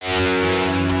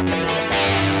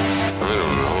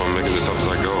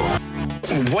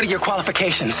What are your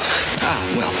qualifications?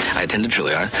 Well, I attended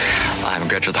Juilliard. I'm a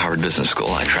graduate of the Harvard Business School.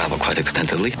 I travel quite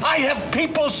extensively. I have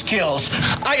people skills.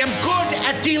 I am good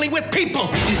at dealing with people.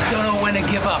 You just don't know when to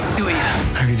give up, do you?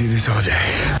 I could do this all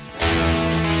day.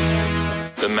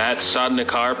 The Matt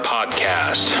Sodnikar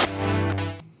Podcast.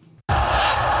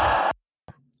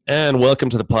 And welcome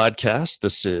to the podcast.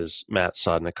 This is Matt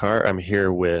Sodnikar. I'm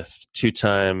here with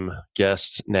two-time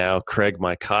guest now, Craig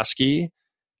Mycoskie.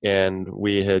 And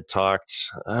we had talked,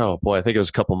 I think it was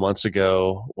a couple months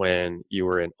ago when you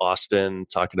were in Austin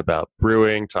talking about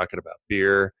brewing, talking about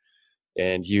beer,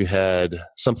 and you had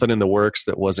something in the works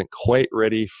that wasn't quite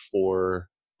ready for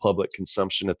public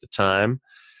consumption at the time.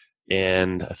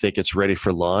 And I think it's ready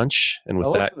for launch. And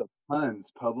with that, the puns,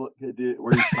 public, were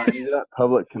you trying to do that?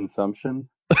 Public consumption?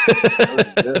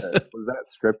 That was good. Was that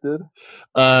scripted?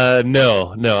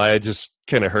 No. I just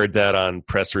kind of heard that on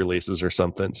press releases or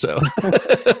something. So,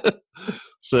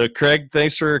 so Craig,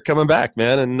 thanks for coming back,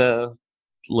 man. And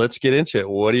let's get into it.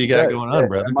 What do you got going on,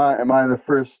 brother? Am I the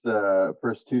first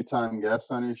two-time guest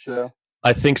on your show?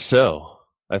 I think so.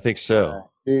 Do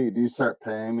you start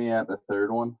paying me at the third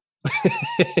one?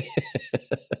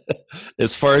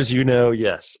 As far as you know,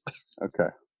 yes. Okay,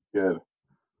 good.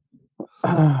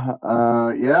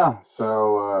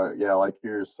 Like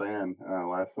you were saying,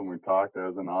 last time we talked, I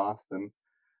was in Austin.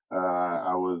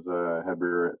 I was head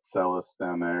brewer at Celis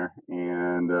down there,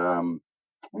 and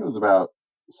it was about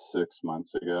 6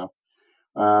 months ago.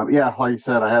 Like you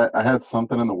said, I had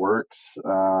something in the works,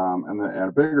 and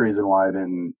a big reason why I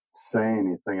didn't say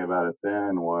anything about it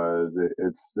then was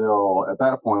it still, at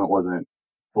that point, it wasn't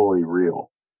fully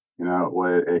real. You know,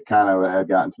 it kind of had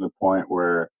gotten to the point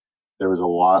where there was a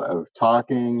lot of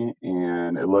talking,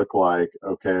 and it looked like,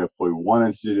 okay, if we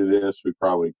wanted to do this, we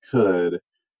probably could.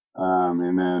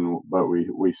 But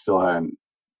we still hadn't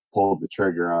pulled the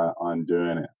trigger on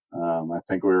doing it. I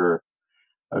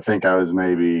think I was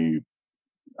maybe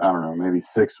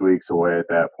 6 weeks away at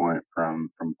that point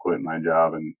from quitting my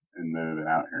job and moving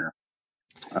out here.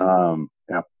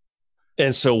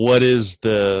 And so what is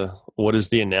the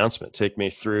announcement? Take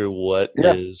me through what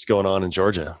is going on in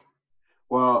Georgia.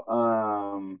 Well,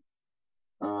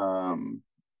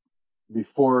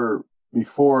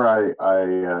 before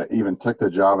I even took the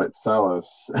job at Celis,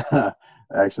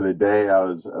 actually the day I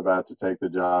was about to take the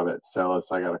job at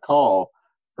Celis, I got a call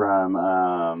from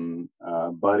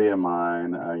a buddy of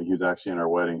mine. He was actually in our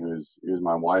wedding. He was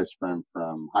my wife's friend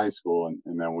from high school,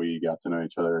 and then we got to know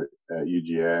each other at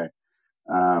UGA.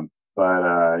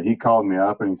 But he called me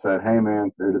up and he said, "Hey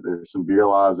man, there's some beer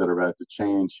laws that are about to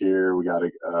change here. We got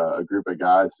a group of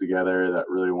guys together that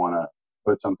really want to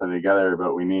put something together,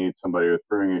 but we need somebody with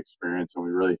brewing experience, and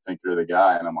we really think you're the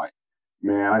guy." And I'm like,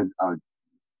 "Man, I'm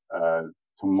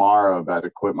tomorrow about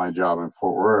to quit my job in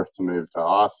Fort Worth to move to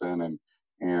Austin,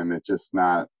 and it's just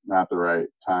not the right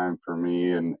time for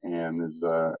me." And is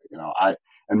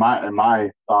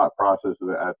my thought process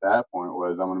at that point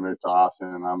was, I'm going to move to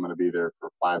Austin and I'm going to be there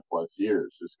for 5+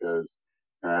 years, just because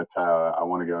that's how I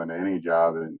want to go into any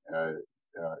job and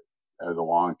as a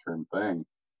long-term thing.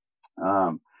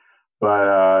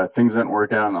 But things didn't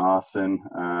work out in Austin.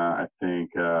 I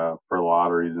think for a lot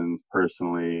of reasons,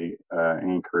 personally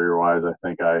and career-wise, I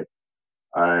think I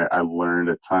learned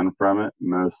a ton from it,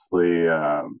 mostly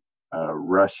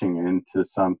rushing into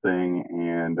something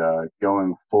and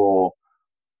going full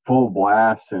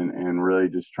blast and really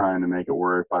just trying to make it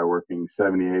work by working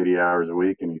 70-80 hours a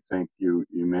week, and you think you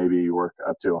maybe work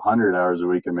up to 100 hours a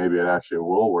week and maybe it actually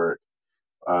will work.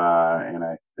 And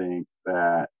I think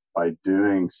that by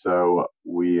doing so,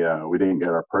 we didn't get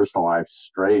our personal life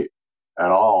straight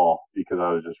at all, because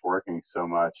I was just working so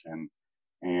much, and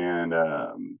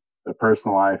the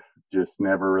personal life just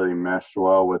never really meshed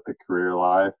well with the career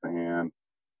life. And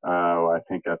I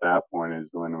think at that point is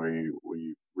when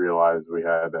we realized we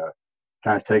had to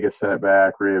kind of take a step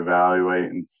back, reevaluate,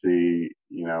 and see,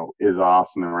 is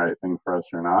Austin the right thing for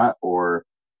us or not? Or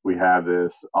we have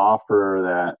this offer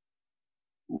that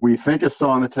we think is still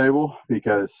on the table,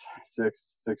 because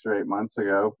six or 8 months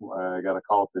ago, I got a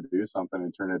call to do something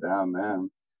and turned it down then,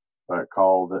 but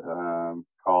called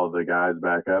the guys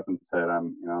back up and said,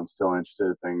 I'm still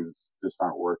interested. Things just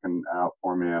aren't working out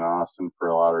for me in Austin for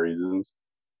a lot of reasons,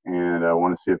 and I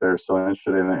want to see if they're still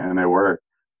interested in it, and they were.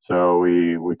 So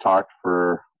we talked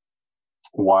for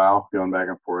a while, going back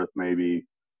and forth, maybe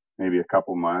a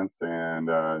couple months, and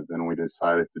then we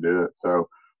decided to do it. So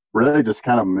really just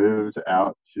kind of moved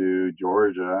out to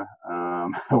Georgia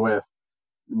with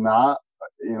not,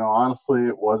 honestly,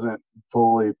 it wasn't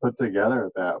fully put together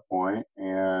at that point.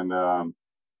 And,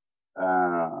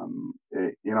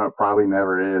 it probably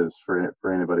never is for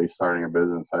anybody starting a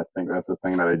business. I think that's the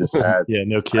thing that I just had. Yeah,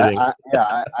 no kidding. I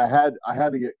had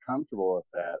to get comfortable with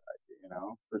that.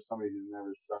 For somebody who's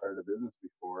never started a business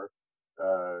before,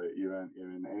 even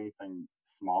anything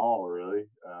small, really.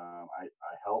 I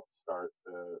helped start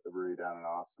the brewery down in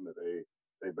Austin, but they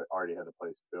already had the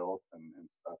place built and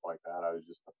stuff like that. I was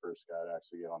just the first guy to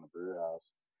actually get on the brew house.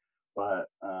 But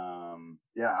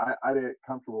I did get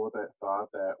comfortable with that thought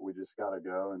that we just got to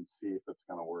go and see if it's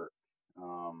going to work.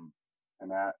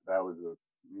 And that was a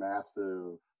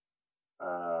massive,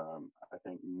 I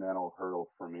think, mental hurdle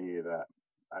for me that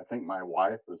I think my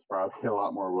wife was probably a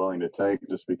lot more willing to take,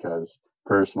 just because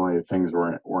personally things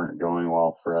weren't going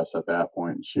well for us at that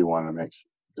point. And she wanted to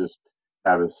just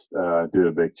have us do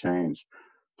a big change.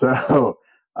 So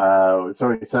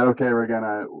so he said, okay,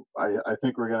 I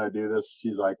think we're gonna do this.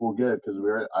 She's like, well, good, because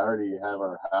I already have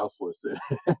our house listed.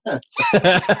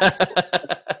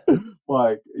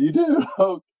 Like, you do?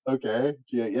 Oh, okay.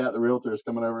 Yeah, the realtor is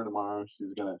coming over tomorrow.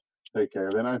 She's gonna take care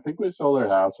of it. And I think we sold our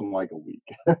house in like a week.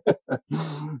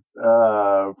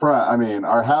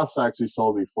 Our house actually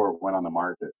sold before it went on the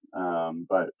market.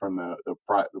 But from the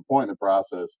point in the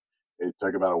process, it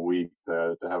took about a week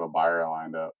to have a buyer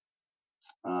lined up.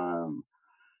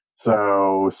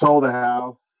 So sold a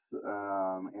house,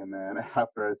 and then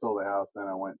after I sold the house, then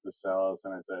I went to sell us,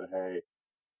 and I said, "Hey,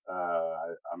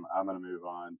 I'm going to move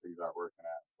on. Things aren't working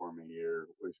out for me here.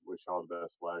 Wish all the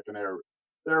best luck." And they're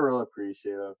real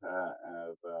appreciative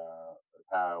of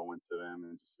how I went to them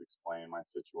and just explained my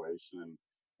situation,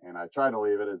 and I tried to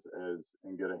leave it as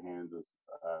in good hands as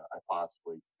I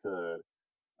possibly could.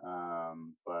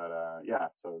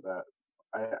 So that.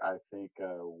 I think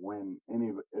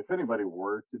if anybody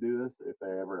were to do this, if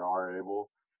they ever are able,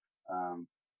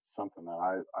 something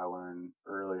that I learned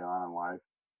early on in life,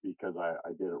 because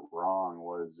I did it wrong,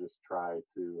 was just try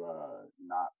to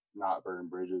not burn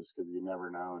bridges, because you never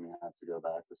know, and you have to go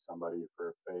back to somebody for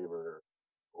a favor,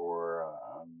 or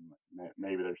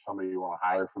maybe there's somebody you want to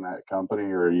hire from that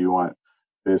company, or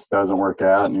this doesn't work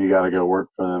out and you got to go work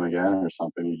for them again or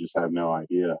something. You just have no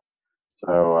idea.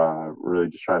 So really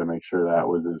just try to make sure that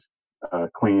was as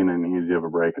clean and easy of a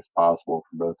break as possible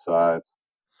for both sides.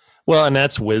 Well, and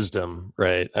that's wisdom,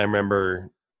 right? I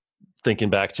remember thinking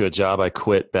back to a job I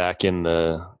quit back in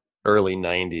the early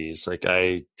 90s. Like,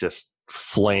 I just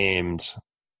flamed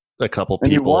a couple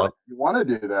people. You want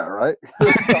to do that, right?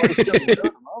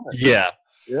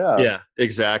 Yeah,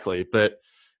 exactly. But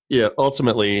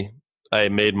ultimately I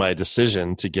made my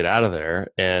decision to get out of there,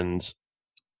 and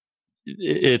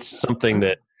it's something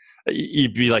that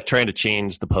you'd be like trying to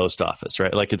change the post office,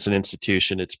 right? Like, it's an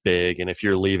institution, it's big. And if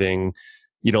you're leaving,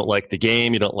 you don't like the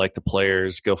game, you don't like the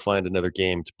players, go find another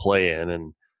game to play in.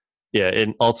 And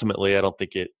ultimately, I don't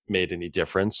think it made any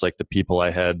difference. Like, the people I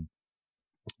had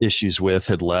issues with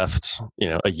had left,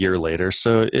 a year later.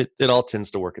 So it all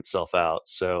tends to work itself out.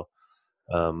 So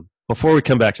before we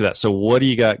come back to that, so what do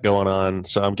you got going on?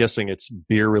 So I'm guessing it's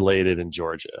beer related in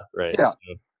Georgia, right? Yeah.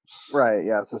 Right.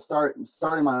 Yeah. So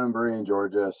starting my own brewery in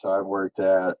Georgia. So I've worked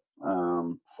at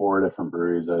 4 different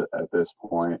breweries at this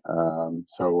point.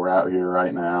 So we're out here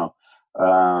right now.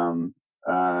 And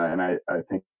I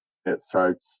think it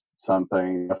starts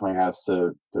something, definitely has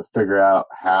to figure out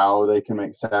how they can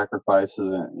make sacrifices,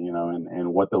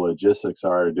 and what the logistics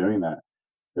are doing that.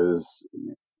 Because,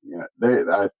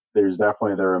 there's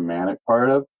definitely the romantic part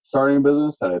of starting a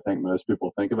business that I think most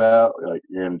people think about. Like,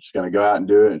 you're just going to go out and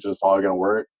do it. It's just all going to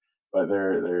work. But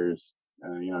there's,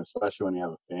 especially when you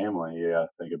have a family, you got to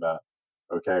think about,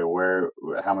 okay,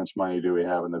 how much money do we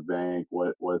have in the bank?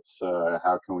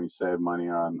 How can we save money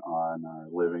on our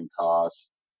living costs?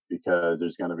 Because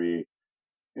there's going to be,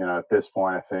 at this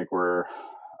point, I think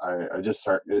I just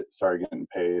started getting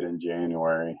paid in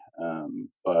January.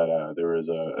 But there was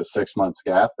a 6 months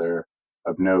gap there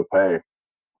of no pay.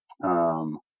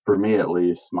 For me, at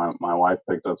least. My wife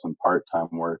picked up some part-time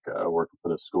work, working for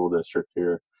the school district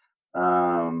here.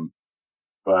 So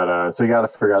you got to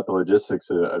figure out the logistics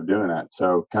of doing that.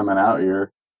 So coming out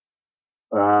here,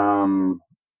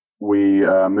 we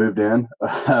moved in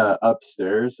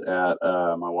upstairs at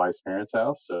my wife's parents'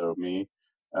 house. So me,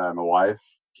 my wife,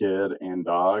 kid, and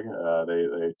dog,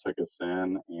 they took us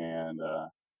in, and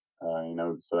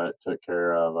so that took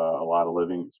care of a lot of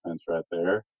living expense right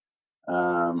there.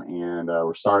 And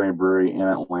we're starting a brewery in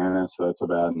Atlanta, so that's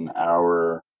about an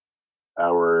hour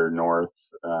north,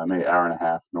 maybe hour and a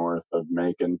half north of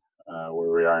Macon,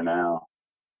 where we are now.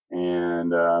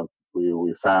 And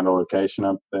we found a location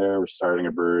up there. We're starting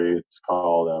a brewery. It's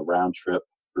called Roundtrip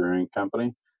Brewing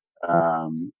Company. A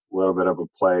little bit of a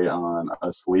play on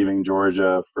us leaving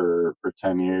Georgia for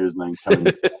 10 years and then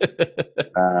coming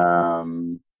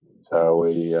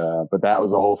But that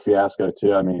was a whole fiasco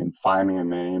too. I mean, finding a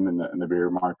name in the beer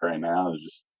market right now is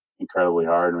just incredibly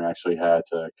hard. And we actually had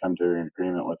to come to an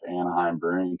agreement with Anaheim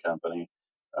Brewing Company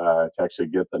to actually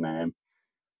get the name.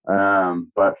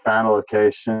 But found a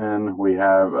location. We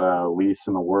have a lease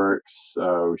in the works.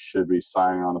 We should be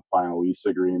signing on the final lease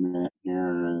agreement here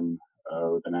in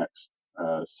the next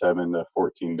 7 to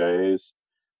 14 days.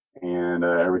 And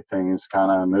everything's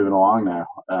kind of moving along now.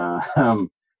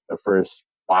 The first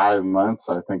 5 months,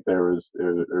 I think there was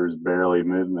barely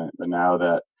movement, but now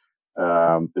that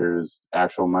there's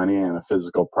actual money and a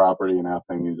physical property, now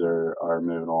things are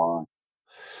moving along.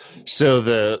 So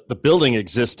the building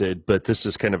existed, but this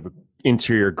is kind of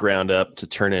interior ground up to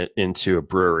turn it into a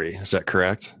brewery. Is that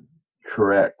correct?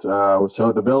 Correct.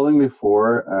 So the building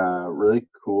before, really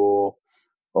cool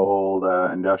old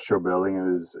industrial building.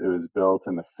 It was built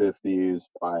in the 50s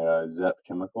by Zepp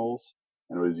Chemicals,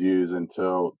 and it was used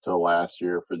until last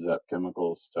year for Zepp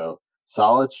Chemicals. So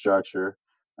solid structure.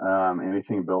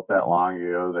 Anything built that long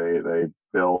ago, they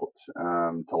built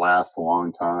to last a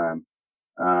long time.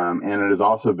 And it is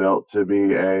also built to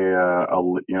be a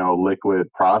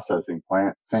liquid processing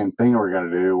plant. Same thing we're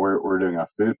going to do. We're doing a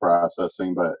food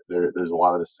processing, but there's a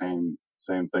lot of the same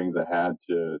things that had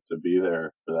to be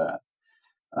there for that.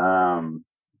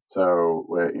 So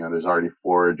there's already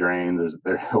floor drains.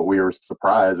 We were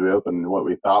surprised. We opened what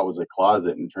we thought was a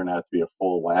closet and turned out to be a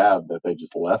full lab that they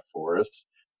just left for us.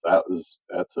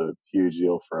 That's a huge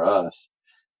deal for us.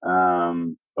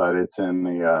 But it's in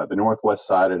the northwest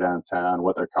side of downtown.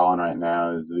 What they're calling right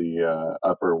now is the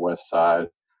upper west side.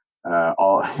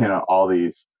 All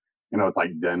these, it's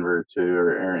like Denver too,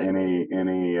 or any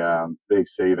big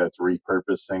city that's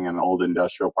repurposing an old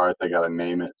industrial park. They got to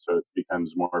name it so it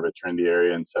becomes more of a trendy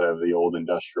area instead of the old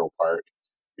industrial park.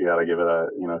 You got to give it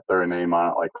throw a name on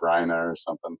it like Rhino or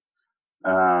something.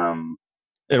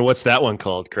 And what's that one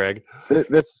called, Craig? This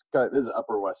is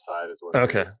Upper West Side is what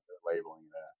okay. they're labeling it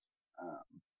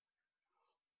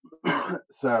as.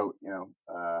 So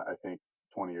I think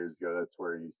 20 years ago that's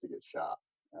where it used to get shot.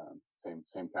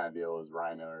 Same kind of deal as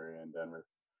Rhino area in Denver.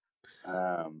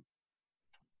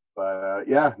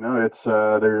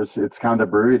 It's kind of the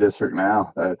brewery district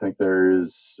now. I think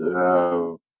there's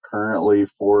currently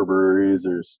 4 breweries.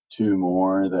 There's 2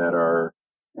 more that are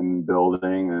in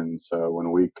building, and so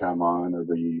when we come on, there'll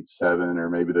be 7, or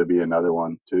maybe there'll be another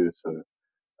one too. So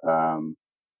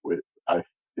I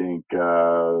think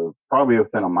probably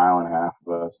within a mile and a half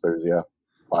of us, there's 5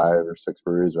 or 6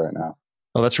 breweries right now.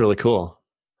 Oh, that's really cool.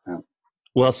 Yeah.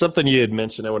 Well, something you had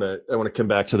mentioned, I want to come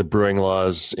back to the brewing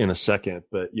laws in a second,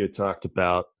 but you had talked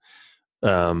about,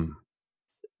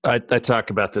 I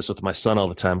talk about this with my son all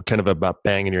the time, kind of about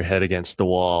banging your head against the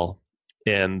wall.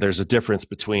 And there's a difference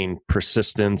between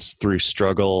persistence through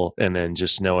struggle and then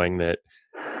just knowing that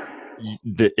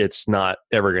it's not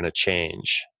ever going to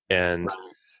change. And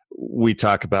we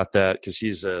talk about that because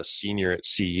he's a senior at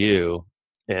CU,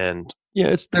 and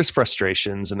there's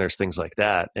frustrations and there's things like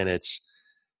that. And it's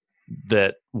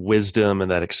that wisdom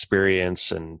and that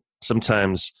experience, and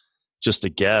sometimes just a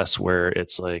guess where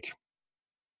it's like,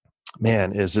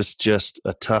 man, is this just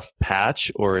a tough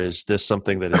patch, or is this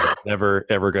something that is never,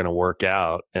 ever going to work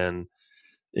out? And,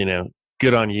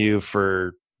 good on you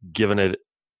for giving it,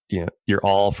 your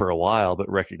all for a while, but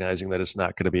recognizing that it's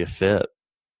not going to be a fit.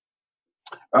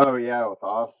 Oh yeah. With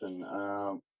Austin.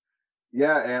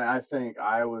 And I think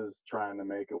I was trying to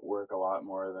make it work a lot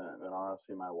more than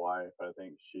honestly my wife. I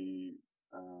think she,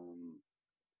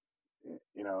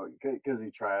 because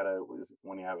you try to,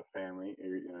 when you have a family,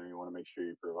 you want to make sure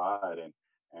you provide.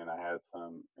 And I had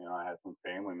some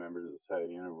family members that said,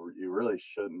 you really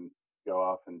shouldn't go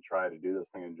off and try to do this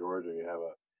thing in Georgia. You have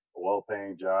a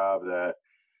well-paying job that,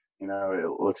 it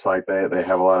looks like they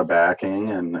have a lot of backing,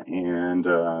 and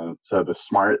so the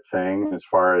smart thing as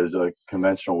far as like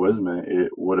conventional wisdom,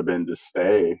 it would have been to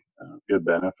stay, good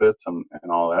benefits and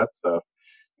all that stuff.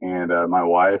 And my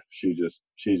wife, she just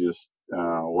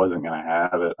wasn't going to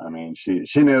have it. I mean, she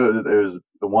knew that there was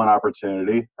the one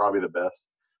opportunity, probably the best,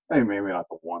 maybe not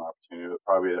the one opportunity, but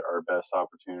probably our best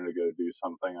opportunity to go do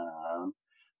something on our own.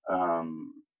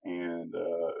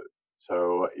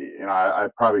 So I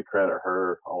probably credit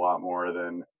her a lot more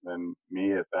than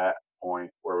me at that point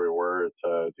where we were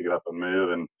to get up and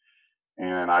move,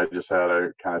 and I just had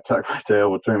to kind of tuck my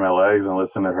tail between my legs and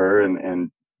listen to her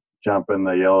and jump in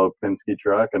the yellow Penske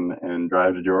truck and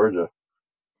drive to Georgia.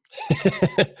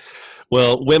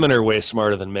 Well, women are way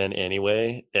smarter than men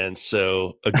anyway, and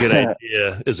so a good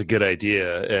idea is a good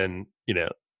idea. And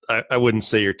I wouldn't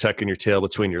say you're tucking your tail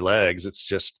between your legs. It's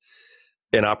just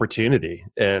an opportunity,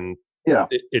 and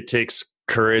it takes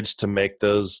courage to make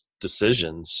those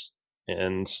decisions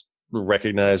and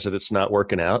recognize that it's not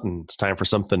working out and it's time for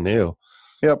something new.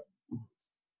 Yep.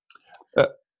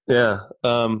 Yeah.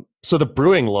 So the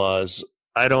brewing laws,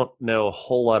 I don't know a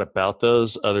whole lot about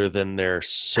those other than they're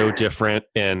so different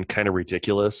and kind of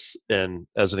ridiculous. And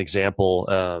as an example,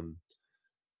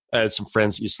 I had some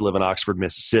friends that used to live in Oxford,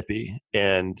 Mississippi,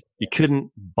 and you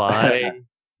couldn't buy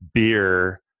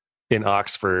beer in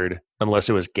Oxford unless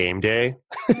it was game day.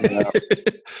 Yeah.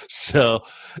 So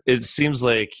it seems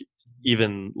like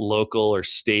even local or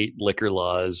state liquor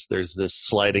laws, there's this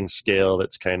sliding scale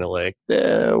that's kind of like,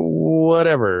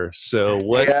 whatever. So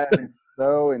what? Yeah, and it's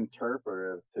so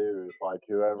interpretive too. It's like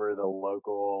whoever the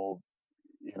local,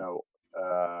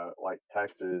 like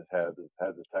Texas has the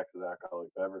Texas Alcoholic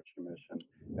Beverage Commission.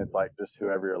 It's like just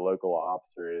whoever your local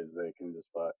officer is, they can just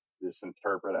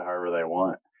interpret it however they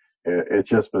want. It's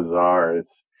just bizarre.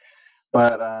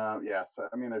 But yeah. So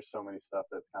I mean, there's so many stuff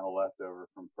that's kind of left over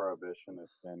from Prohibition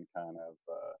that's been kind of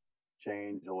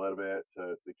changed a little bit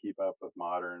to keep up with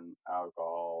modern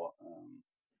alcohol.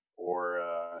 Or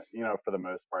for the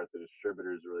most part, the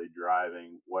distributor is really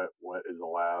driving what is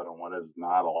allowed and what is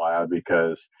not allowed,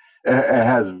 because it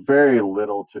has very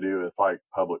little to do with like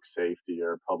public safety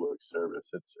or public service.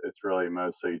 It's really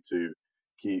mostly to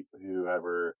keep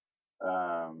whoever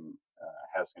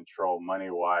has control money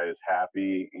wise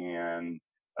happy, and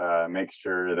make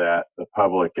sure that the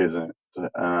public isn't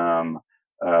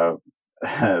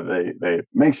they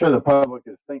make sure the public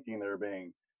is thinking they're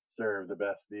being serve the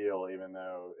best deal, even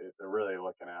though they're really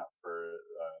looking out for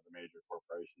the major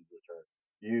corporations, which are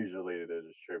usually the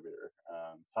distributor.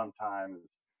 Sometimes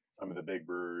some of the big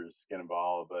brewers get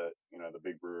involved, but the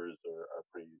big brewers are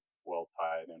pretty well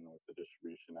tied in with the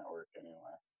distribution network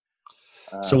anyway.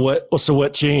 So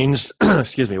what changed?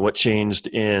 Excuse me. What changed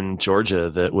in Georgia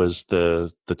that was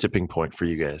the tipping point for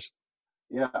you guys?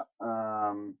 Yeah.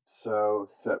 So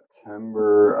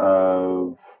September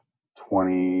of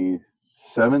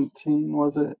 2017,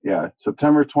 was it? Yeah,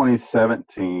 September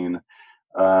 2017.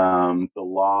 The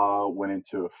law went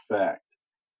into effect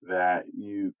that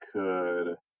you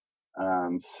could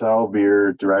sell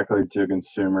beer directly to a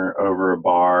consumer over a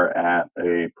bar at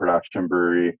a production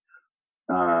brewery.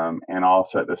 And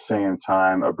also at the same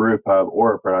time, a brew pub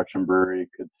or a production brewery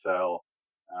could sell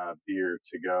beer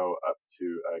to go up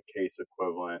to a case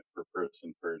equivalent per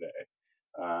person per day.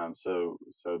 So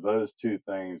those two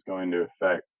things going into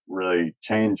effect really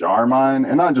change our mind,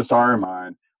 and not just our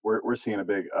mind. We're seeing a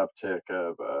big uptick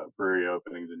of brewery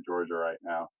openings in Georgia right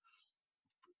now.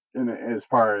 And as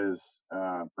far as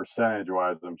percentage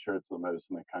wise, I'm sure it's the most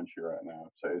in the country right now.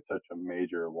 So it's such a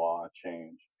major law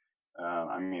change.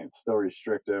 I mean, it's still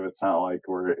restrictive. It's not like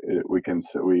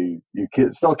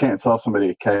still can't sell somebody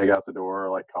a keg out the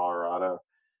door like Colorado,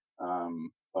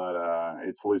 but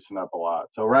it's loosened up a lot.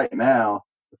 So right now,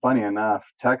 funny enough,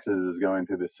 Texas is going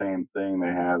through the same thing. They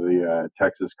have the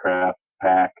Texas Craft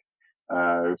PAC,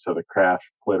 so the Craft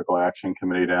Political Action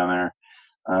Committee down there.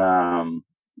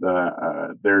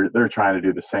 They're trying to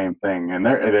do the same thing, and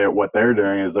what they're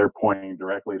doing is they're pointing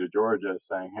directly to Georgia,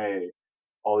 saying, "Hey,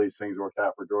 all these things worked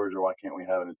out for Georgia. Why can't we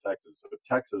have it in Texas?" So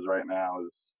Texas right now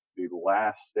is the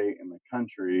last state in the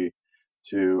country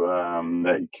to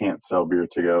that you can't sell beer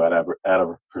to go out of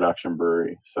a production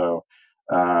brewery. So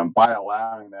by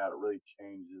allowing that, it really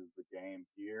changes the game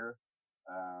here.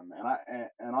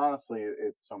 And honestly,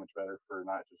 it's so much better for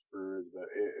not just brewers, but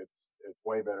it's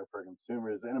way better for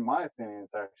consumers. And in my opinion,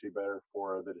 it's actually better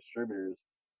for the distributors,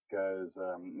 because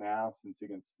now, since you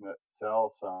can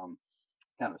sell some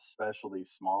kind of specialty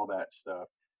small batch stuff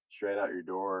straight out your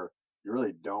door, you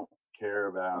really don't care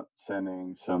about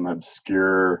sending some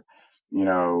obscure,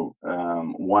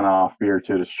 one-off beer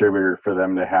to a distributor for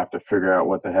them to have to figure out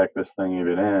what the heck this thing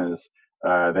even is.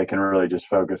 They can really just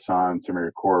focus on some of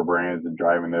your core brands and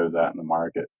driving those out in the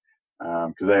market,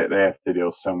 because they have to deal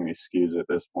with so many SKUs at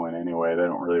this point anyway. They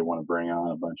don't really want to bring on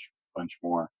a bunch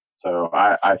more. So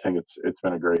I think it's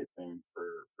been a great thing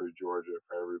for Georgia,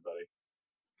 for everybody.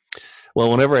 Well,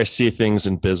 whenever I see things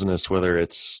in business, whether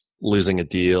it's losing a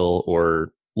deal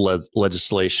or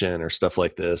legislation or stuff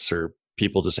like this, or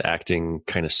people just acting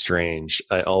kind of strange,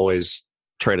 I always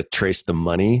try to trace the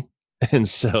money. And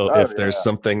so if there's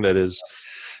something that is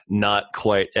not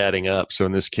quite adding up, so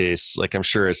in this case, like, I'm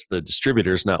sure it's the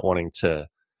distributors not wanting to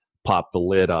pop the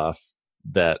lid off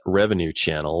that revenue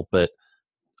channel, but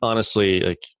honestly,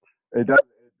 like, it does.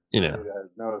 It has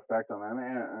no effect on them,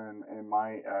 and it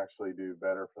might actually do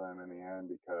better for them in the end,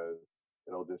 because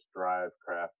it'll just drive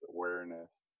craft awareness.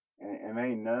 And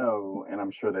they know, and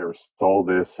I'm sure they were sold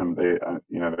this, and they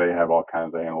have all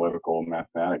kinds of analytical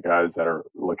mathematic guys that are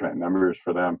looking at numbers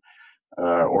for them.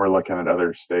 or looking at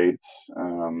other states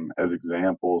as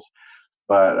examples.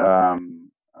 But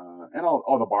and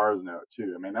all the bars know it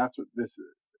too. I mean, that's what this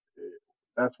is.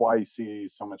 That's why you see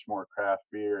so much more craft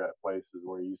beer at places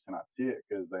where you used to not see it,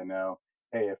 because they know,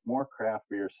 hey, if more craft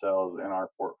beer sells in our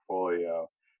portfolio,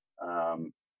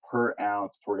 um, per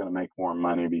ounce, we're going to make more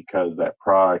money because that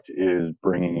product is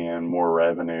bringing in more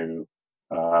revenue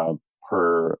uh,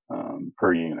 per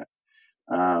unit.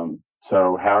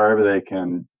 So however they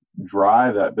can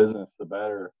drive that business, the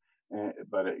better.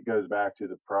 But it goes back to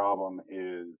the problem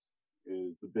is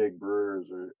the big brewers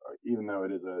are, even though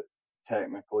it is a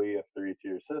technically a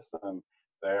 3-tier system,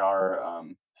 they are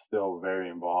still very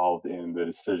involved in the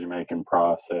decision making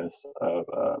process of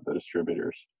the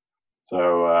distributors.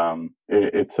 So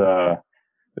it's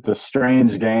a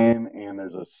strange game, and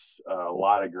there's a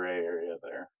lot of gray area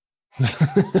there.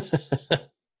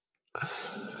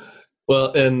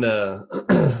 Well, and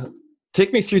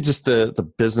take me through just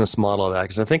the business model of that,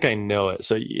 because I think I know it.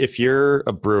 So if you're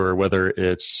a brewer, whether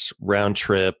it's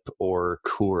Roundtrip or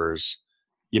Coors,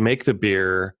 you make the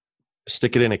beer,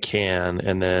 stick it in a can,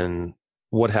 and then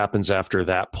what happens after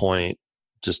that point,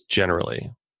 just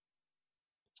generally?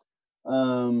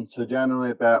 So generally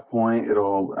at that point,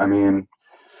 it'll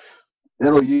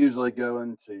usually go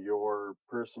into your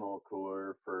personal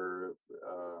cooler for,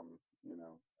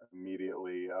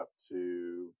 immediately up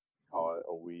to, call it,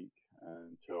 a week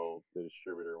until the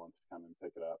distributor wants to come and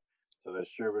pick it up. So the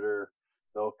distributor,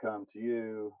 they'll come to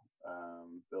you.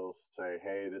 They'll say,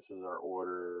 hey, this is our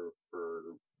order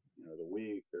for, the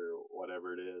week or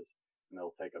whatever it is. And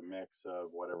they'll take a mix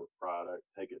of whatever product,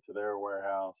 take it to their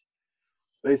warehouse.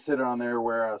 They sit on their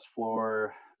warehouse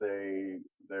floor. Their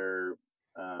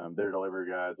delivery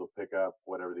guys will pick up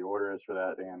whatever the order is for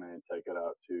that day, and then take it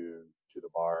out to the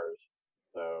bars.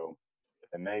 So,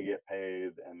 and they get paid,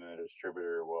 and the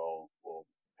distributor will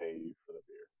pay you for the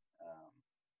beer.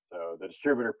 So the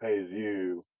distributor pays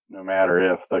you no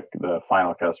matter if the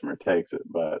final customer takes it.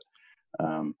 But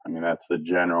that's the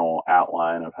general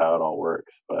outline of how it all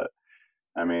works. But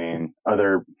and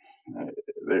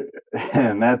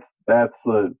that's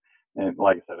the, and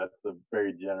like I said, that's the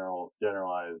very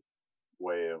generalized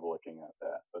way of looking at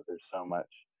that. But there's so much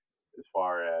as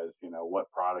far as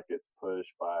what product gets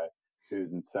pushed by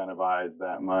who's incentivized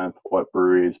that month, what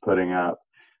brewery is putting up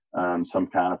some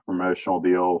kind of promotional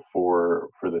deal for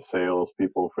the sales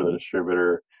people, for the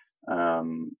distributor.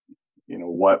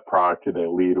 What product do they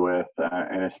lead with,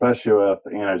 and especially with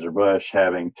Anheuser-Busch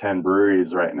having 10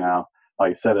 breweries right now.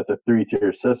 Like I said, it's a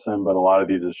 3-tier system, but a lot of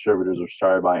these distributors are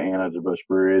started by Anheuser-Busch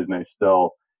breweries, and they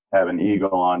still have an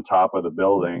eagle on top of the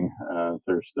building. So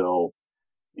they're still,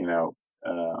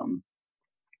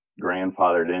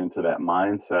 grandfathered into that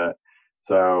mindset.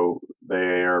 So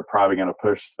they are probably going to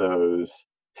push those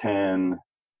 10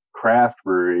 craft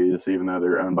breweries, even though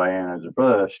they're owned by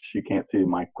Anheuser-Busch. You can't see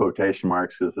my quotation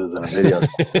marks because this isn't a video.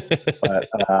 But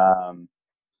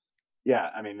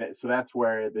so that's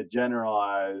where the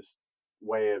generalized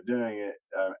way of doing it,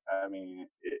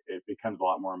 it becomes a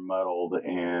lot more muddled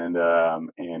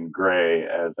and gray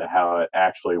as to how it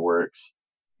actually works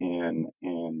and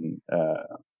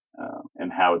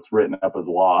how it's written up as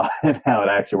law and how it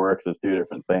actually works as two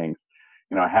different things.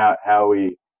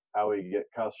 How we get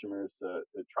customers to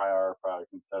try our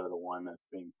product instead of the one that's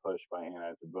being pushed by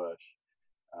Anheuser-Busch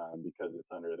because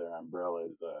it's under their umbrella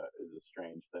is a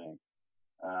strange thing.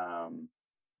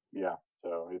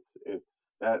 So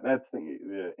that's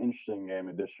the interesting game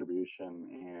of distribution,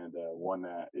 and one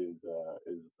that is a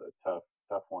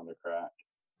tough one to crack.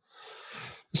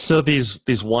 So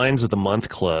these wines of the month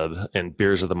club and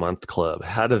beers of the month club,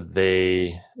 how do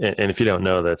they, and if you don't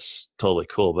know, that's totally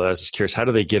cool, but I was just curious, how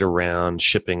do they get around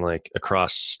shipping like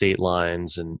across state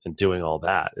lines and doing all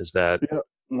that? Is that...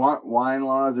 Wine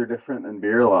laws are different than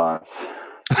beer laws.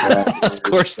 Of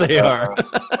course they are.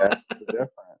 That's the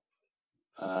difference.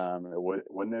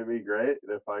 Wouldn't it be great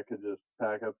if I could just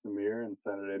pack up some beer and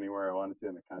send it anywhere I wanted to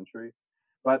in the country?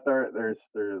 But there's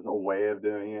a way of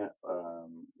doing it.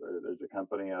 There's a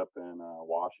company up in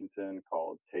Washington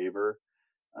called Tabor.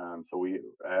 So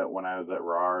when I was at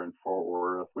RAR in Fort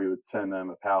Worth, we would send them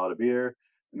a pallet of beer,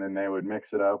 and then they would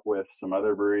mix it up with some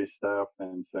other brewery stuff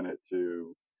and send it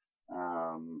to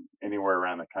anywhere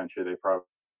around the country. They probably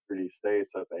 30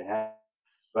 states that they had,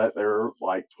 but there were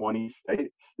like 20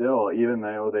 states still, even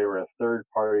though they were a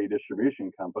third-party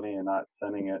distribution company and not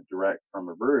sending it direct from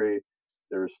a brewery.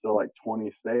 There were still like 20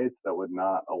 states that would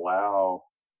not allow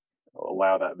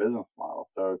that business model.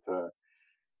 So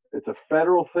it's a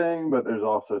federal thing, but there's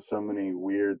also so many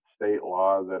weird state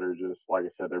laws that are just, like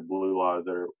I said, they're blue laws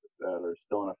that are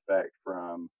still in effect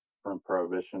from from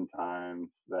Prohibition times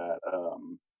that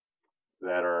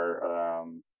that are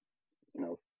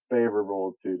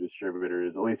favorable to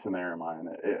distributors, at least in their mind.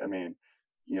 I mean,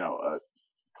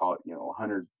 call it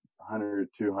 100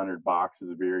 200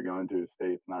 boxes of beer going to a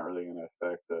state's not really going to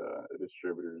affect a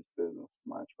distributor's business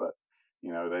much, but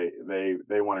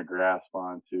they want to grasp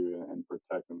onto and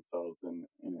protect themselves in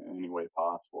any way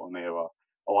possible, and they have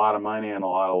a lot of money and a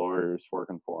lot of lawyers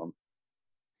working for them.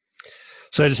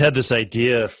 So I just had this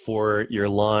idea for your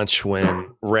launch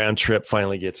when Roundtrip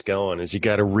finally gets going, is you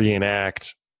got to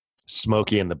reenact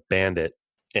Smokey and the Bandit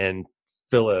and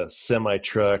fill a semi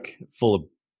truck full of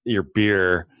your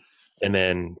beer and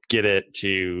then get it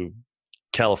to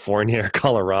California or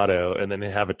Colorado and then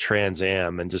have a Trans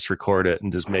Am and just record it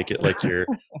and just make it like your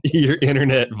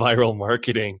internet viral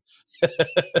marketing.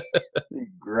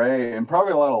 Great. And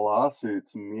probably a lot of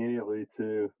lawsuits immediately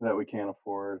too that we can't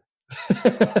afford.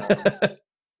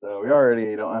 So we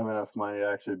already don't have enough money to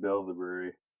actually build the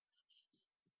brewery.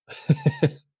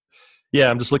 Yeah,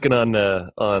 I'm just looking on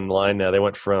online now. They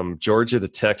went from Georgia to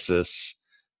Texas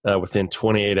within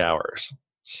 28 hours.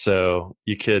 So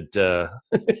you could could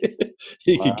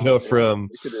go from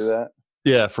you could do that.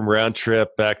 Yeah, from Roundtrip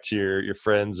back to your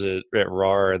friends at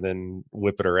RAR and then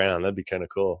whip it around. That'd be kind of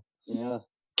cool. Yeah.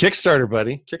 Kickstarter,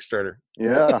 buddy. Kickstarter.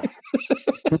 Yeah.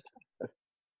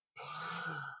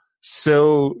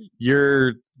 So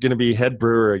you're going to be head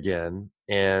brewer again,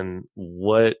 and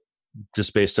what,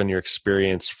 just based on your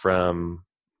experience from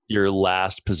your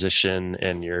last position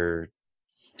and your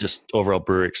just overall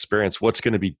brewery experience, what's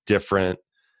going to be different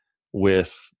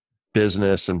with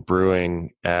business and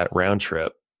brewing at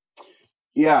Roundtrip?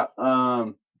 Yeah.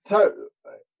 So,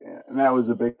 and that was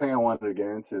a big thing I wanted to get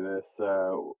into this,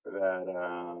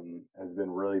 that has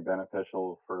been really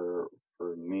beneficial for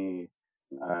me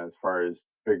as far as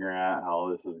figuring out how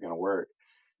this is going to work.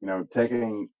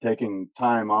 Taking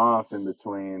time off in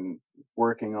between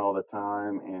working all the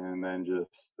time and then just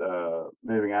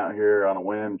moving out here on a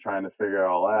whim, trying to figure it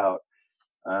all out.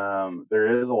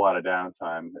 There is a lot of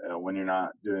downtime when you're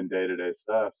not doing day-to-day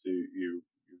stuff. So you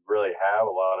really have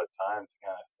a lot of time to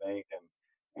kind of think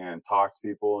and talk to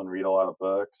people and read a lot of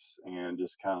books and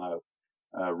just kind of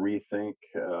rethink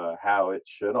how it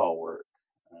should all work.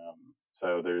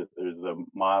 So there's the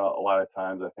model. A lot of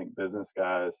times I think business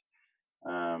guys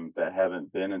that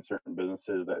haven't been in certain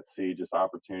businesses that see just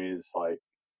opportunities like,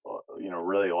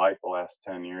 really like the last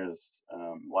 10 years.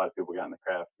 A lot of people got in the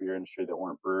craft beer industry that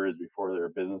weren't brewers before. They were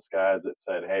business guys that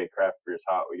said, hey, craft beer's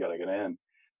hot, we got to get in.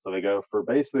 So they go for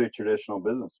basically a traditional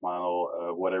business model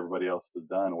of what everybody else has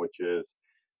done, which is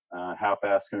how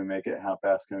fast can we make it, how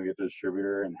fast can we get to the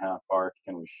distributor, and how far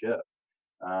can we ship.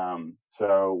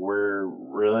 So we're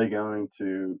really going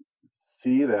to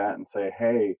see that and say,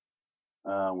 hey,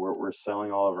 we're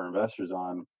selling all of our investors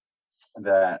on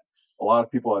that. A lot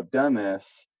of people have done this,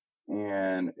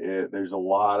 and there's a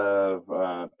lot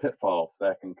of pitfalls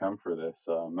that can come for this,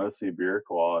 mostly beer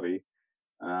quality,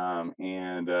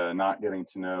 and not getting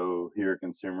to know who your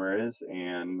consumer is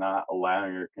and not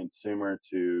allowing your consumer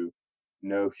to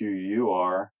know who you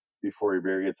are before your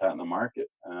beer gets out in the market.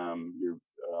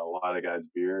 A lot of guys'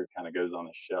 beer kind of goes on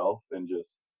the shelf and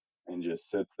just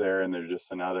sits there, and there's just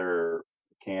another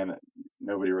can that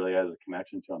nobody really has a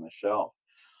connection to on the shelf.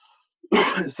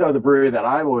 So the brewery that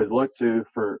I've always looked to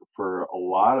for a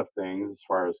lot of things as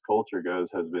far as culture goes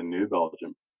has been New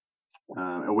Belgium.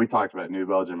 And we talked about New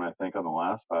Belgium, I think, on the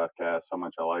last podcast, how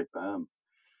much I like them.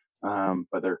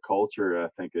 But their culture, I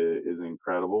think, is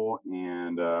incredible.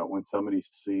 And when somebody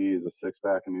sees a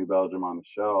six-pack of New Belgium on the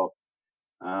shelf,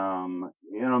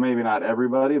 maybe not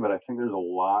everybody, but I think there's a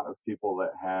lot of people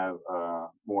that have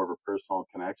more of a personal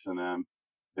connection to them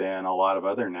than a lot of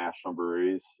other national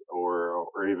breweries or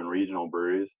even regional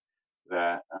breweries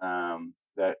that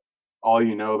all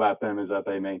you know about them is that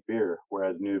they make beer.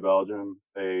 Whereas New Belgium,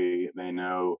 they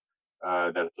know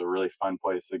that it's a really fun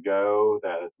place to go,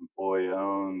 that it's employee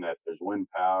owned, that there's wind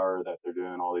power, that they're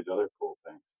doing all these other cool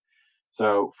things.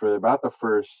 So for about the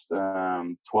first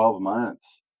 12 months,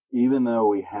 even though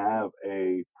we have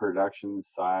a production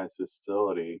size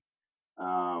facility,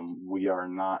 we are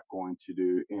not going to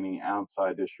do any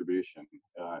outside distribution.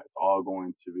 It's all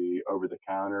going to be over the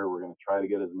counter. We're going to try to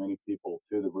get as many people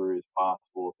to the brewery as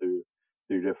possible through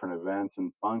different events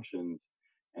and functions.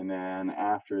 And then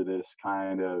after this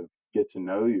kind of get to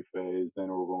know you phase, then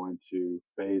we're going to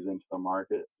phase into the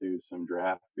market, do some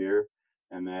draft beer.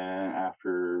 And then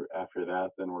after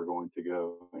that, then we're going to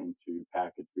go into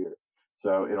packaged beer.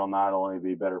 So it'll not only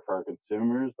be better for our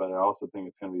consumers, but I also think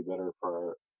it's going to be better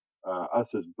for us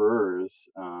as brewers,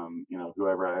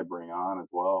 whoever I bring on as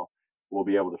well, we'll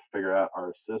be able to figure out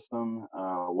our system,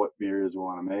 what beers we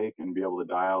want to make, and be able to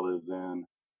dial those in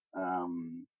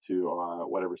to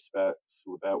whatever specs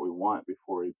that we want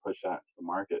before we push that to the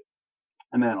market.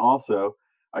 And then also,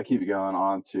 I keep going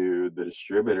on to the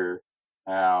distributor,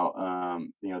 how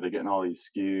they're getting all these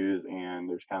SKUs and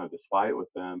there's kind of this fight with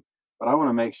them. But I want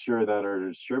to make sure that our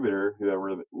distributor,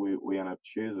 whoever we end up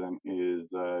choosing, is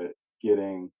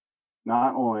getting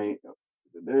not only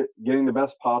they're getting the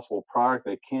best possible product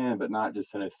they can, but not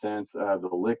just in a sense of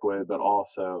the liquid, but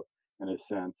also in a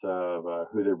sense of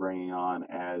who they're bringing on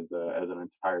as an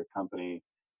entire company.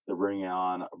 They're bringing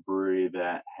on a brewery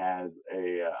that has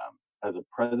a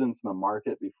presence in the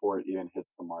market before it even hits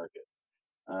the market.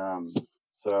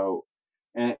 So,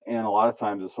 and a lot of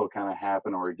times this will kind of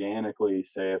happen organically.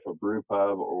 Say if a brew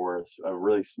pub or a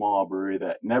really small brewery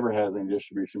that never has any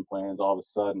distribution plans, all of a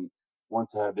sudden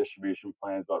wants to have distribution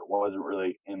plans, but wasn't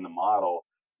really in the model,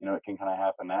 it can kind of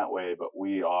happen that way. But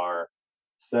we are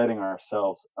setting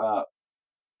ourselves up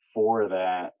for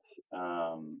that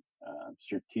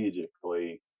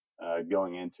strategically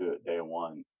going into it day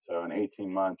one. So in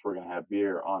 18 months, we're going to have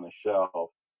beer on the shelf,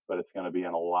 but it's going to be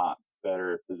in a lot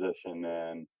better position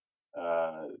than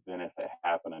if it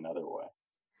happened another way.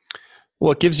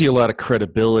 Well, it gives you a lot of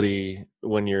credibility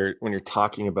when you're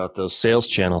talking about those sales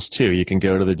channels too. You can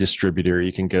go to the distributor,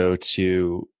 you can go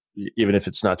to, even if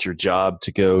it's not your job,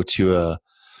 to go to a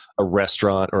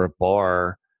restaurant or a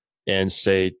bar and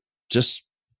say, just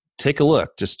take a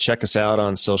look, just check us out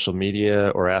on social media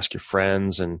or ask your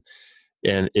friends. And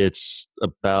it's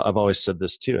about, I've always said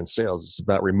this too in sales, it's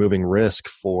about removing risk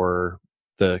for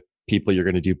the people you're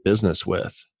going to do business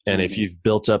with. And if you've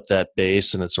built up that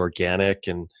base and it's organic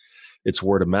and it's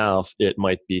word of mouth, it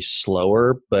might be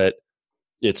slower, but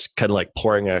it's kind of like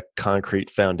pouring a concrete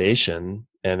foundation.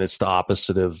 And it's the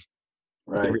opposite of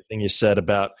everything you said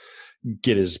about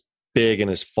get as big and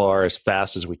as far as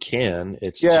fast as we can.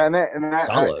 It's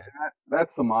solid.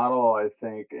 That's the model, I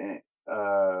think.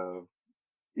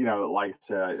 Like I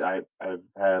said, I've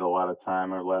had a lot of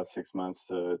time over the last 6 months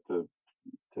to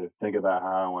think about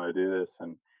how I want to do this.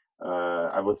 And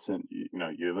I've listened,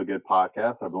 you have a good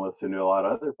podcast. I've been listening to a lot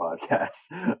of other podcasts,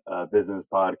 business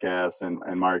podcasts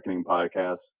and marketing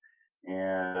podcasts.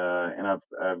 And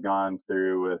I've gone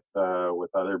through with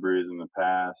other breweries in the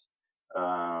past,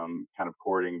 kind of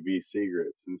courting VC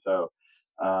groups. And so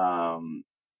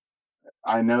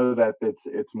I know that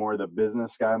it's more the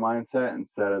business guy mindset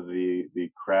instead of the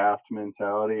craft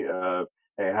mentality of,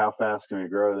 hey, how fast can we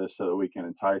grow this so that we can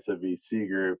entice a VC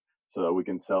group so that we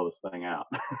can sell this thing out?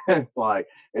 It's like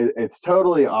it's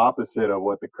totally opposite of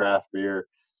what the craft beer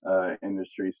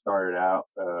industry started out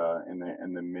in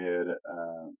the mid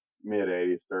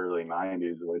 80s to early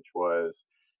 90s, which was,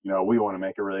 we want to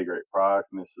make a really great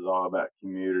product, and this is all about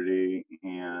community,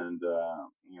 and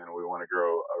we want to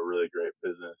grow a really great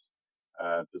business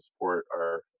to support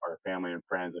our family and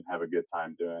friends and have a good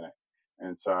time doing it.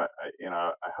 And so I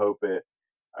hope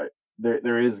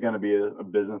there is going to be a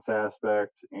business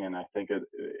aspect, and I think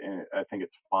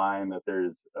it's fine that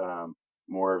there's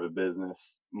more of a business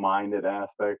minded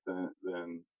aspect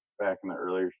than back in the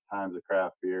earlier times of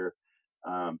craft beer.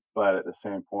 But at the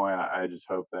same point, I just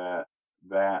hope that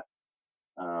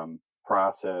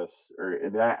process or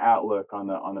that outlook on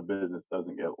the business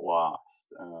doesn't get lost,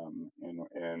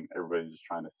 and everybody's just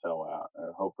trying to sell out.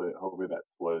 Hopefully that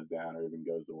slows down or even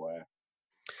goes away.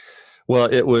 Well,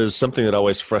 it was something that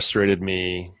always frustrated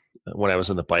me when I was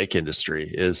in the bike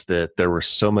industry, is that there were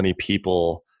so many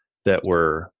people that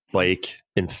were bike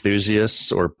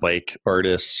enthusiasts or bike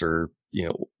artists, or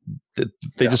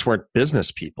they just weren't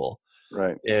business people.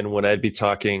 Right. And when I'd be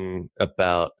talking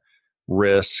about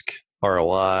risk,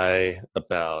 ROI,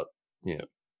 about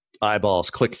eyeballs,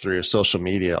 click through, social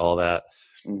media, all that,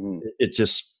 it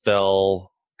just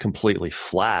fell completely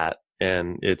flat.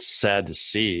 And it's sad to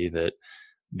see that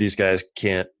these guys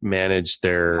can't manage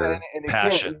their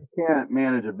passion. You can't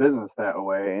manage a business that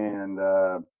way, and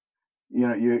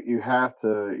you have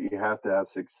to have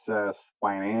success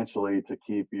financially to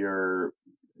keep your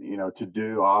to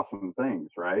do awesome things,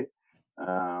 right?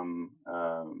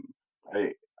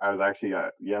 I was actually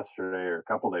yesterday or a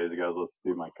couple days ago, I was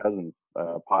listening to my cousin's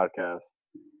podcast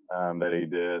that he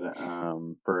did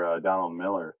for Donald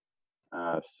Miller,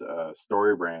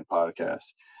 Story Brand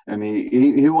podcast, and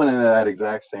he went into that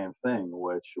exact same thing,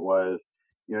 which was,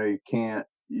 you can't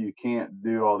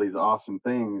do all these awesome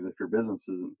things if your business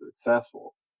isn't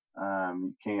successful.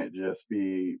 You can't just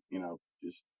be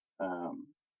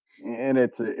and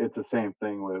it's the same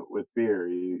thing with beer.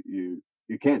 You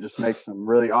can't just make some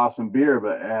really awesome beer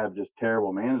but have just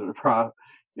terrible management process.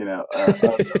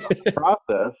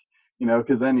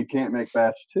 because then you can't make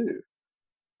batch two.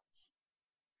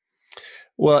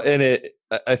 Well, and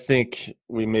I think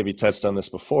we maybe touched on this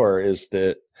before, is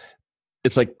that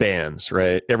it's like bands,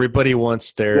 right? Everybody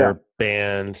wants Yeah. their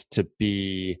band to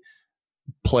be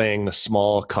playing the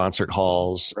small concert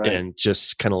halls, Right. and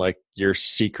just kind of like your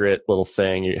secret little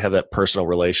thing. You have that personal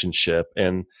relationship.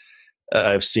 And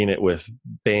I've seen it with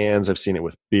bands. I've seen it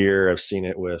with beer. I've seen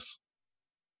it with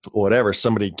whatever.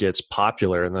 Somebody gets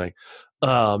popular and they're like,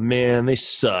 oh man, they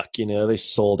suck. They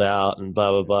sold out and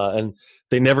blah, blah, blah. And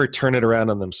they never turn it around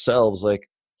on themselves. Like,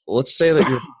 let's say that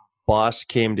your boss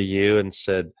came to you and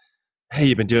said, hey,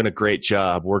 you've been doing a great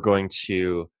job. We're going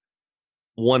to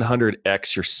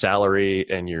 100x your salary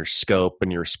and your scope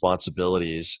and your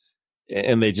responsibilities.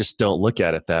 And they just don't look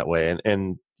at it that way.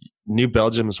 And New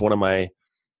Belgium is one of my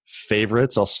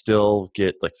favorites. I'll still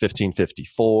get like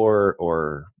 1554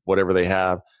 or whatever they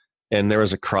have. And there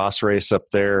was a cross race up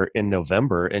there in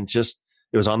November, and just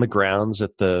it was on the grounds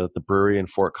at the brewery in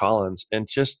Fort Collins, and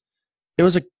just it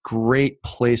was a great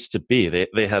place to be.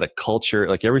 They had a culture,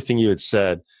 like everything you had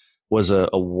said was a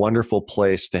wonderful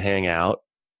place to hang out.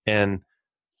 And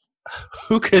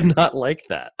who could not like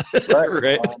that?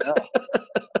 Right.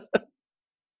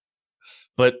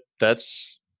 But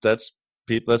that's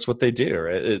people, that's what they do,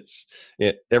 right?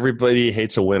 Everybody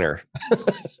hates a winner.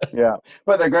 Yeah,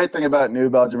 but the great thing about New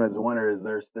Belgium as a winner is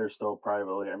they're still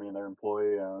privately. I mean, they're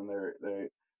employee owned.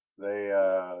 They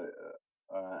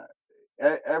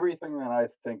everything that I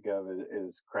think of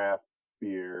is craft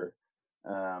beer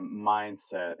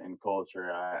mindset and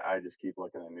culture. I just keep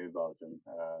looking at New Belgium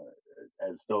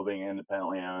as still being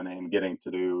independently owned and getting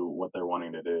to do what they're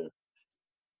wanting to do.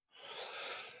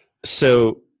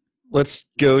 So let's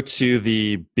go to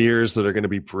the beers that are going to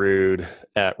be brewed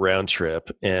at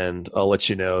Roundtrip, and I'll let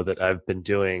you know that I've been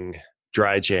doing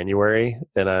dry January,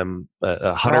 and I'm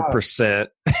 100%.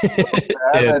 It's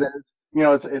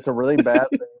a really bad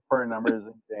thing for numbers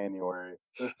in January.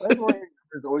 The February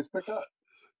numbers always pick up.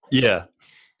 Yeah.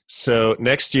 So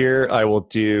next year I will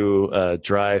do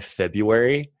dry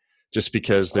February, just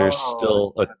because there's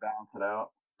still a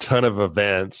ton of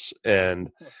events, and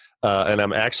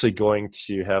I'm actually going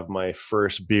to have my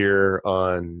first beer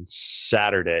on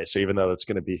Saturday. So even though it's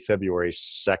going to be February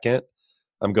 2nd,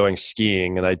 I'm going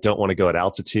skiing, and I don't want to go at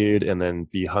altitude and then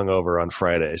be hungover on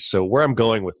Friday. So where I'm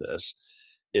going with this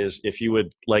is, if you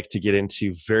would like to get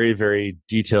into very, very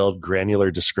detailed,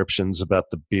 granular descriptions about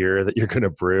the beer that you're going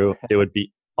to brew, it would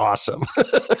be awesome.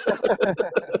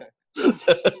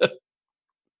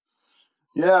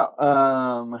 Yeah.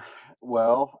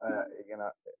 Well,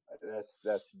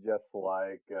 that's just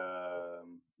like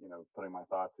putting my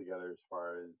thoughts together as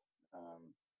far as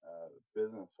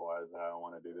business wise how I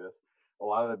want to do this. A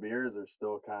lot of the beers are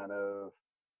still kind of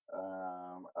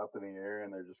up in the air,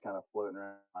 and they're just kind of floating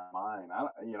around my mind.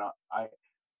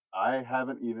 I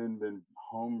haven't even been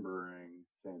home brewing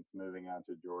since moving out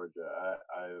to Georgia.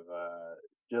 I've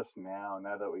just now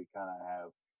that we kind of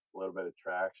have a little bit of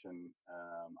traction,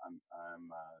 I'm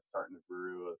starting to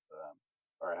brew with,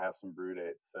 or I have some brew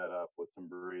dates set up with some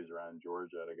breweries around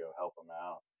Georgia to go help them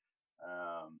out.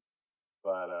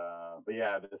 But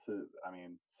yeah, this is,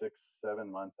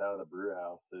 6-7 months out of the brew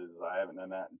house I haven't done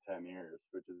that in 10 years,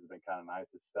 which has been kind of nice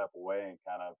to step away and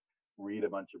kind of read a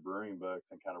bunch of brewing books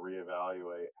and kind of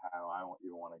reevaluate how I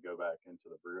even want to go back into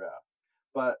the brew house.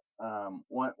 But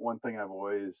one thing I've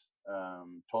always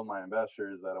told my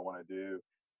investors that I want to do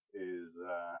is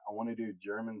I want to do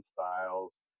German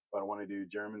styles, but I want to do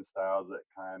German styles that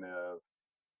kind of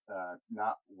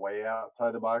not way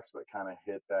outside the box, but kind of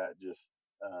hit that just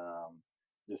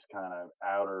kind of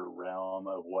outer realm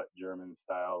of what German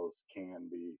styles can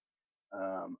be.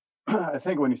 I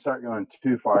think when you start going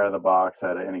too far out of the box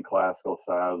out of any classical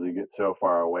styles, you get so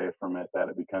far away from it that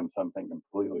it becomes something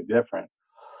completely different.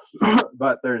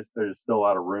 But there's still a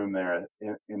lot of room there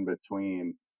in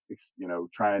between,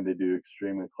 trying to do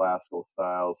extremely classical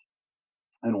styles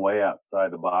and way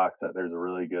outside the box, that there's a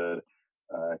really good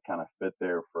kind of fit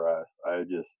there for us. I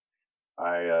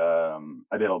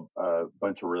did a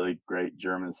bunch of really great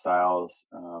German styles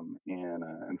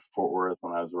in Fort Worth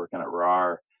when I was working at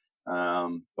RAR.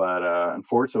 But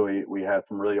unfortunately, we had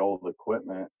some really old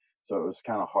equipment, so it was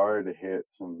kind of hard to hit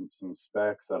some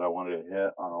specs that I wanted to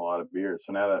hit on a lot of beers.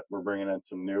 So now that we're bringing in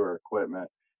some newer equipment,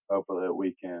 hopefully that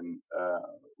we can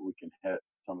hit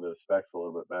some of those specs a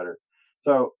little bit better.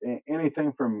 So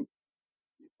anything from,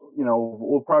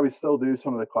 we'll probably still do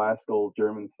some of the classical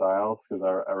German styles because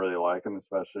I really like them,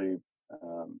 especially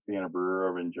being a brewer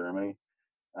over in Germany.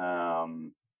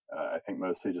 I think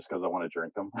mostly just because I want to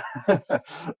drink them.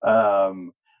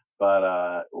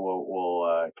 But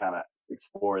we'll kind of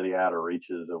explore the outer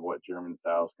reaches of what German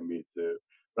styles can be too.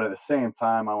 But at the same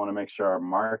time, I want to make sure our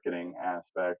marketing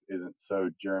aspect isn't so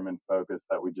German focused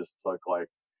that we just look like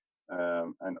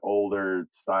an older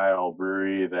style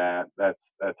brewery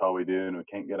that's all we do, and we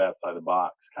can't get outside the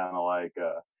box. Kind of like,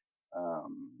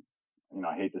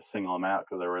 I hate to single them out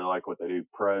because I really like what they do.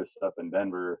 Prost up in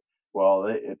Denver. Well,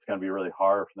 it's going to be really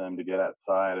hard for them to get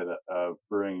outside of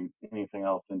brewing anything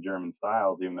else in German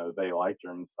styles, even though they like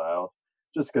German styles,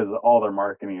 just because all their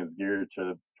marketing is geared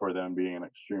toward them being an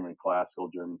extremely classical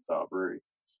German style brewery.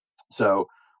 So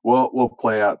we'll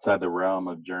play outside the realm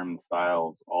of German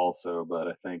styles also, but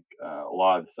I think a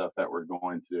lot of the stuff that we're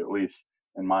going to, at least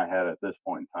in my head at this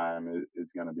point in time,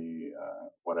 is going to be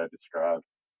what I described.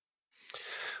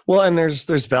 Well, and there's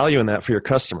value in that for your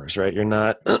customers, right? You're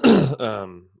not.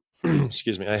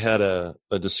 Excuse me. I had a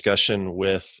discussion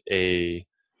with a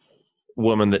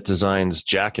woman that designs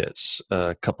jackets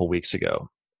a couple weeks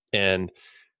ago, and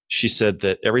she said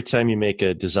that every time you make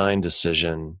a design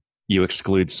decision, you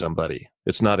exclude somebody.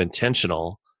 It's not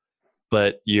intentional,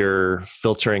 but you're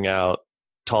filtering out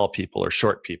tall people or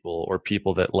short people or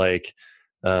people that like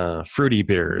fruity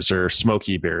beers or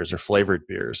smoky beers or flavored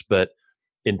beers. But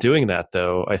in doing that,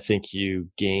 though, I think you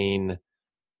gain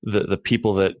the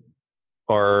people that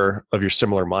are of your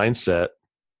similar mindset.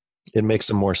 It makes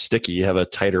them more sticky. You have a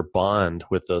tighter bond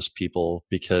with those people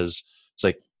because it's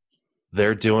like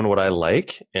they're doing what I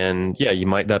like. And yeah, you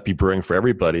might not be brewing for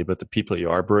everybody, but the people you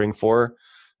are brewing for,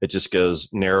 it just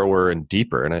goes narrower and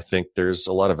deeper. And I think there's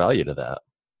a lot of value to that.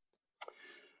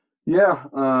 Yeah.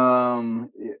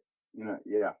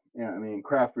 I mean,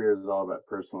 craft beer is all about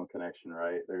personal connection,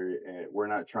 right? We're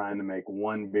not trying to make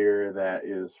one beer that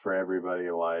is for everybody,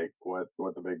 like what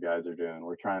the big guys are doing.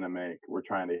 We're trying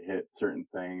to hit certain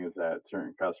things that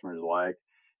certain customers like,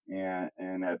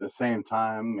 and at the same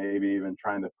time, maybe even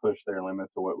trying to push their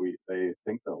limits of what they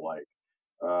think they'll like.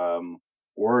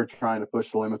 We're trying to push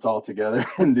the limits altogether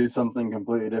and do something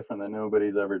completely different that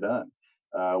nobody's ever done,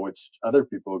 which other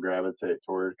people gravitate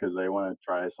toward because they want to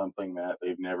try something that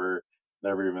they've never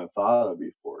even thought of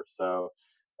before. So,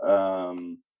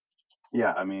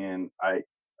 yeah, I mean, I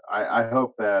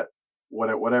hope that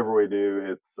whatever we do,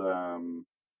 it's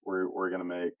we're gonna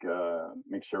make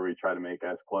sure we try to make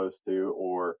as close to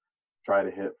or try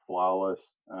to hit flawless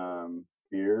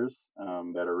beers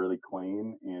that are really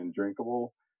clean and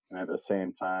drinkable, and at the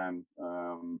same time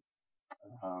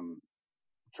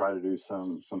try to do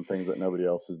some things that nobody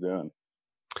else is doing.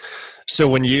 So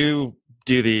when you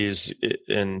do these,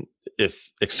 and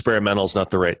if experimental is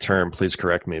not the right term, please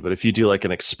correct me, but if you do like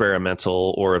an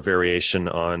experimental or a variation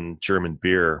on German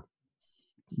beer,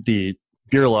 the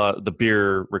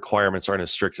beer requirements aren't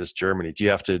as strict as Germany. Do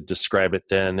you have to describe it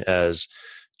then as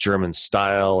German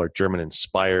style or German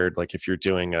inspired? Like if you're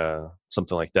doing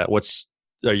something like that,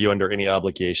 are you under any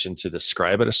obligation to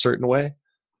describe it a certain way?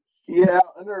 Yeah,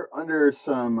 under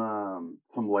some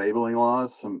labeling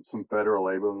laws, some federal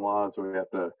labeling laws, we have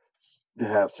to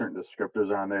have certain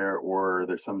descriptors on there, or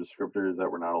there's some descriptors that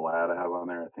we're not allowed to have on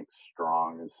there. I think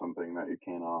strong is something that you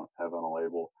cannot have on a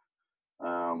label.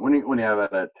 When you have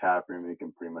it at a tap room, you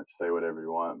can pretty much say whatever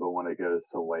you want, but when it goes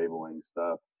to labeling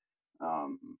stuff,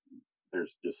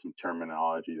 there's just some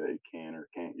terminology that you can or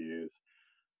can't use.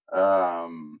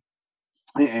 And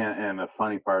the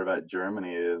funny part about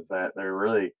Germany is that they're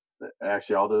really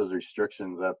actually all those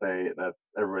restrictions that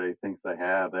everybody thinks they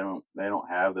don't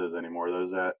have those anymore.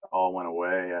 Those that all went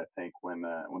away. I think when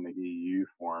the EU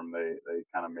formed, they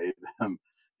kind of made them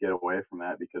get away from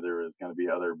that because there was going to be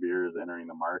other beers entering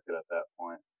the market at that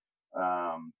point.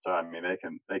 So I mean,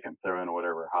 they can throw in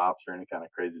whatever hops or any kind of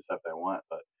crazy stuff they want,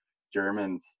 but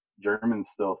Germans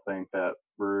still think that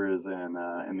brewers in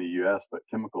the U.S. put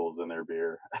chemicals in their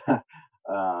beer. But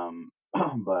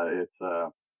it's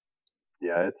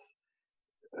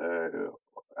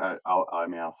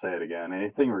I'll say it again.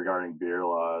 Anything regarding beer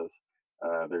laws,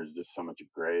 there's just so much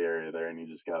gray area there, and you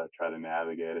just got to try to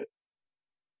navigate it.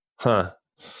 Huh.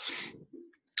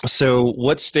 So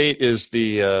what state is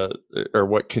or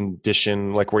what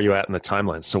condition, like where you at in the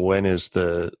timeline? So when is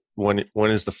the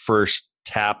first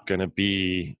tap going to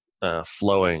be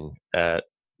flowing at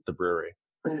the brewery?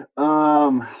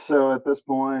 So at this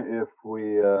point, if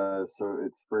we so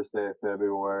it's first day of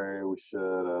February, we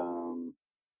should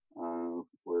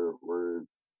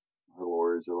our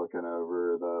lawyers are looking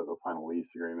over the final lease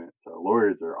agreement. So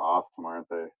lawyers are awesome, aren't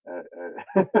they?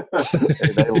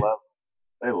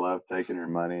 They love taking your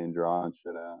money and drawing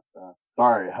shit out.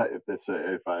 Sorry if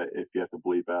you have to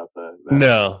bleep out the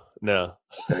No.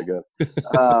 Okay, good.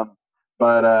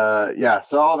 Yeah,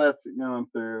 so all that's going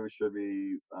through should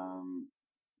be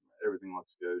everything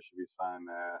looks good. Should be signed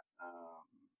that.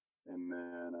 And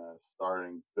then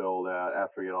starting build out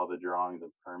after we get all the drawings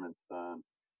and permits done.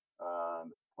 The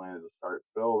plan is to start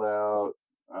build out.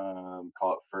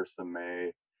 Call it 1st of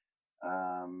May.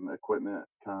 Equipment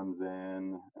comes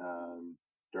in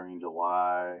during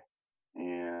July,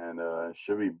 and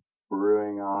should be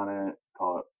brewing on it.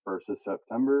 Call it 1st of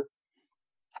September,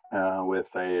 with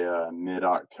a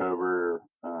mid-October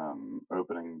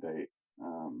opening date.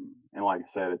 And like I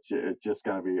said, it's just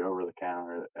going to be over the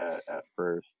counter at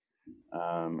first,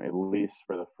 at least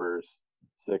for the first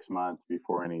 6 months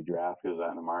before any draft goes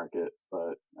out in the market,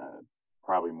 but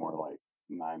probably more like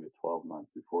 9 to 12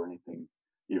 months before anything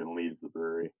even leaves the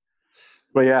brewery.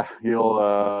 But yeah, you'll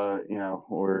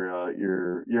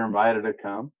you're invited to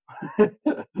come.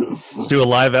 Let's do a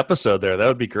live episode there. That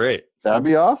would be great. That'd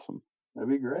be awesome. That'd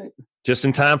be great. Just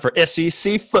in time for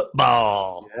SEC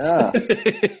football. Yeah.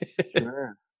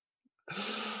 Sure.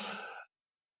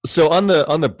 So on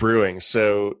the brewing,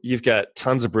 so you've got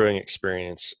tons of brewing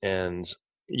experience, and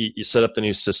you set up the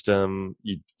new system.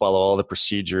 You follow all the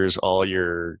procedures, all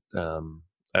your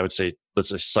I would say, let's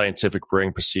say, scientific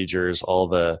brewing procedures, all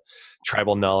the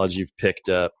tribal knowledge you've picked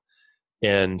up.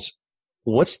 And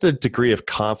what's the degree of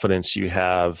confidence you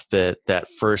have that that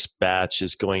first batch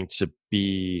is going to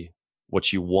be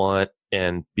what you want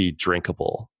and be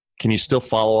drinkable? Can you still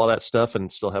follow all that stuff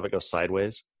and still have it go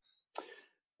sideways?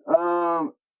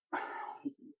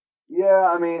 Yeah,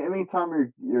 I mean,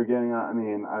 anytime you're getting on, I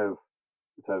mean, I've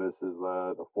said this is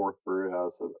the 4th brew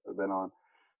house I've been on.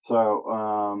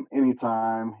 So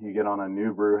anytime you get on a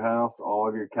new brew house, all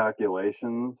of your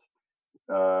calculations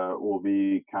will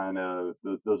be kind of,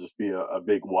 there'll just be a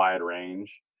big wide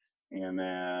range. And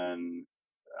then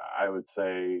I would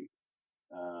say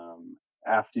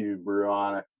after you brew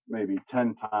on it maybe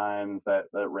 10 times, that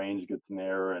range gets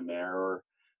narrower and narrower.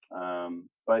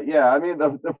 But yeah, I mean,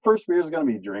 the first beer is going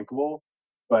to be drinkable,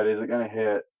 but is it going to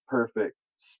hit perfect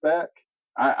spec?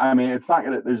 I mean, it's not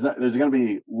going to, there's going to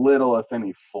be little, if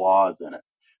any, flaws in it.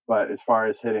 But as far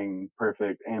as hitting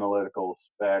perfect analytical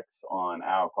specs on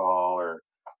alcohol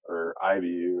or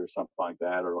IBU or something like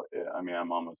that, or I mean,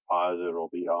 I'm almost positive it'll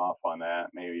be off on that.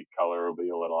 Maybe color will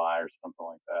be a little high or something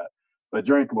like that. But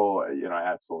drinkable,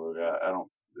 absolutely. I don't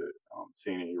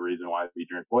see any reason why it'd be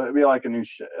drinkable. It'd be like a new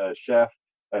chef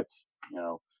that's,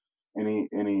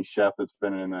 any chef that's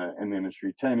been in the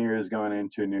industry 10 years going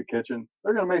into a new kitchen,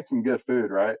 they're going to make some good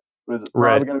food, right? But is it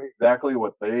probably going to be exactly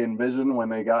what they envisioned when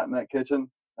they got in that kitchen?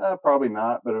 Probably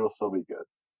not, but it'll still be good.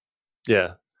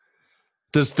 Yeah.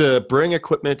 Does the brewing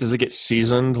equipment, does it get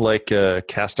seasoned like a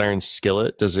cast iron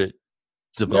skillet? Does it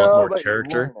develop more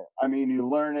character? I mean, you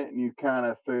learn it and you kind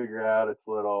of figure out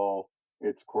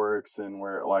its quirks and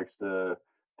where it likes to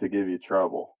give you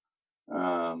trouble.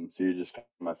 So you just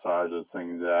massage those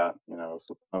things out,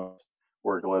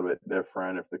 work a little bit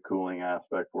different if the cooling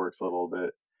aspect works a little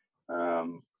bit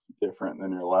different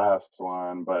than your last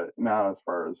one. But now, as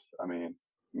far as, I mean,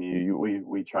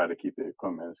 we try to keep the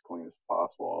equipment as clean as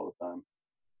possible all the time.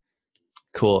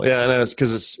 Cool. Yeah, and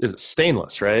because it's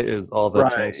stainless, right? All the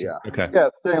tanks. Yeah. Okay. Yeah,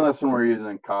 it's stainless, and we're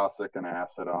using caustic and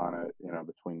acid on it,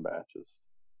 between batches.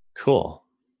 Cool.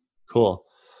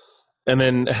 And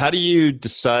then how do you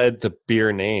decide the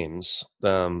beer names?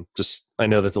 I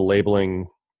know that the labeling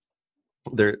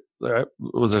there's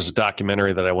a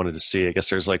documentary that I wanted to see. I guess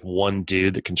there's like one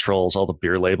dude that controls all the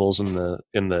beer labels in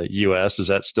the US. Is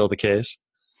that still the case?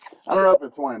 I don't know if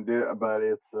it's one dude, but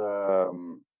it's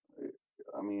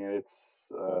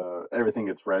everything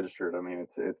gets registered. I mean,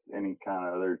 it's any kind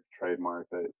of other trademark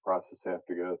that process they have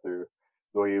to go through.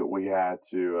 So we had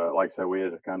to, like I said, we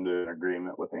had to come to an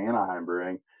agreement with Anaheim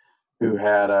Brewing, who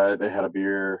had they had a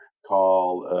beer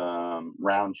called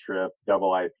Roundtrip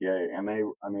Double IPA, and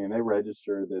they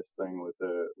registered this thing with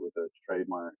a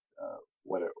trademark. I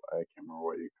can't remember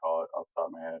what you call it off the top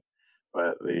of my head,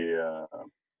 but the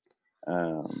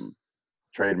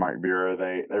trademark bureau,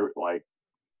 they were like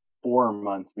 4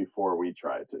 months before we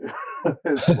tried to.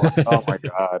 It's like, oh my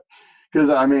god, because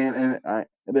I mean,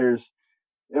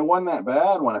 it wasn't that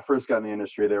bad when I first got in the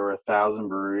industry. There were 1,000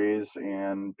 breweries,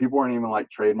 and people weren't even like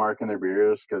trademarking their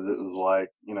beers because it was like,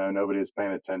 nobody was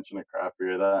paying attention to craft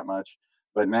beer that much.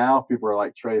 But now people are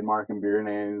like trademarking beer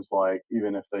names, like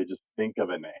even if they just think of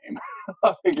a name.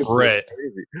 It's right.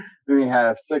 Crazy. Then you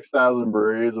have 6,000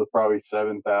 breweries with probably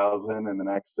 7,000 in the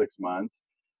next 6 months.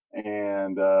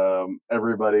 And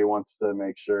everybody wants to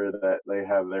make sure that they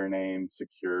have their name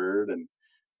secured. And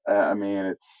I mean,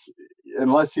 it's,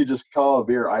 unless you just call a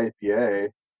beer IPA,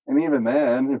 and even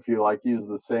then, if you like use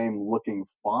the same looking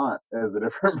font as a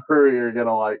different brewery, you're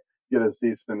gonna like get a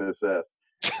cease and desist.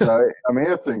 So I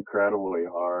mean, it's incredibly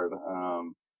hard.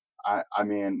 I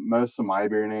mean, most of my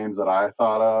beer names that I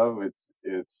thought of,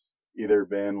 it's either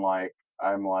been like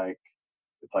I'm like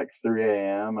it's like 3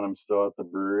 a.m. and I'm still at the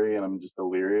brewery and I'm just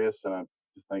delirious and I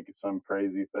just think of some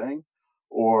crazy thing,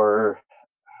 or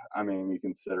I mean, you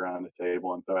can sit around the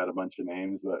table and throw out a bunch of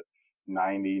names, but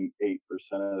 98%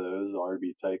 of those are to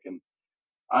be taken.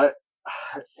 I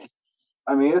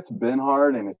I mean, it's been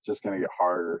hard and it's just going to get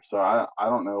harder. So I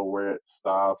don't know where it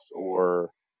stops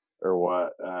or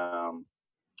what.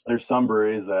 There's some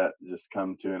breweries that just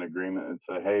come to an agreement and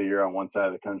say, hey, you're on one side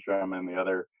of the country, I'm in the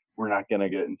other. We're not going to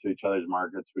get into each other's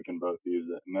markets. We can both use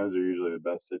it. And those are usually the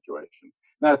best situations.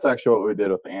 That's actually what we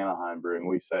did with Anaheim Brewing.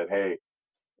 We said, hey,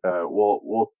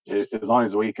 we'll as long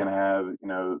as we can have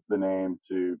the name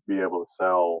to be able to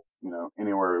sell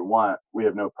anywhere we want, we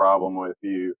have no problem with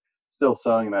you still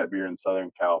selling that beer in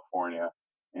Southern California.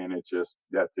 And it's just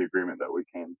that's the agreement that we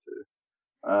came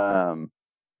to.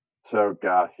 So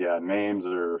gosh, yeah, names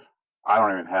are. I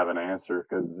don't even have an answer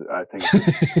because I think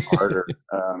it's just harder.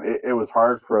 It was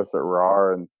hard for us at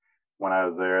RAR, and when I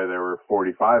was there were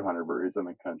 4,500 breweries in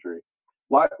the country.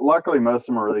 Luckily, most of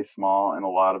them are really small, and a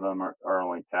lot of them are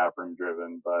only taproom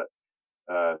driven. But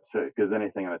so because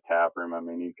anything in a taproom, I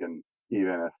mean, you can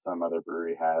even if some other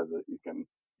brewery has it, you can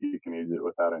use it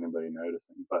without anybody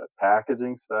noticing. But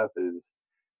packaging stuff is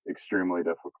extremely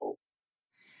difficult.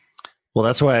 Well,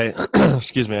 that's why,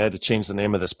 excuse me, I had to change the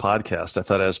name of this podcast. I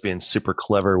thought I was being super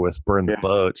clever with Burn the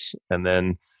Boats. And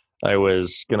then I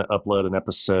was going to upload an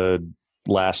episode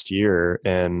last year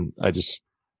and I just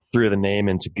threw the name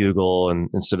into Google and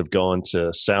instead of going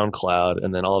to SoundCloud.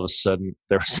 And then all of a sudden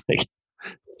there was like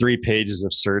 3 pages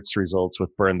of search results with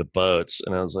Burn the Boats.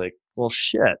 And I was like, well,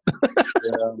 shit.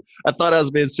 Yeah. I thought I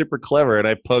was being super clever and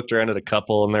I poked around at a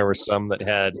couple and there were some that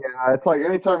had. Yeah, it's like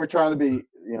anytime you're trying to be,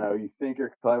 you think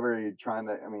you're clever, you're trying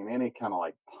to, I mean, any kind of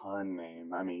like pun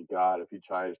name. I mean, God, if you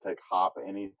try to take hop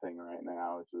anything right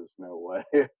now, it's just no way.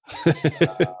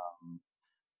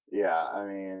 Yeah, I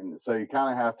mean, so you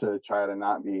kind of have to try to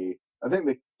not be, I think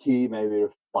the key maybe to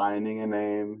finding a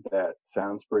name that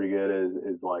sounds pretty good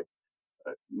is like,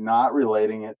 not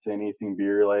relating it to anything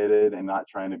beer related and not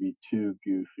trying to be too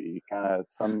goofy, kind of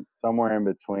somewhere in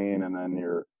between, and then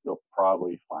you'll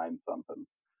probably find something.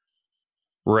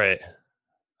 Right.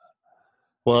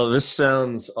 Well, this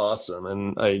sounds awesome.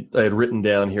 And I had written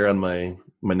down here on my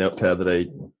notepad that I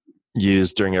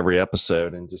use during every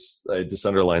episode and I just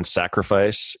underlined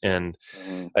sacrifice. And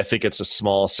I think it's a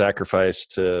small sacrifice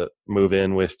to move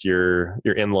in with your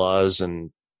in-laws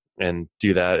and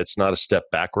do that. It's not a step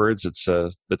backwards. It's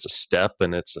a step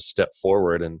and it's a step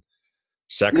forward, and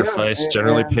sacrifice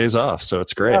generally pays off. So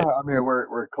it's great. Yeah, I mean,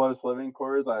 we're close living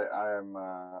quarters.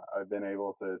 I've been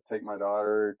able to take my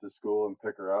daughter to school and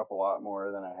pick her up a lot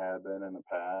more than I had been in the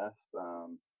past.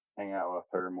 Hang out with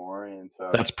her more, and so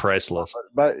that's priceless.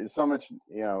 But so much,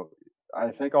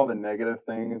 I think all the negative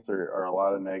things are a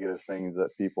lot of negative things that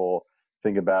people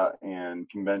think about in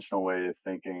conventional way of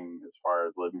thinking as far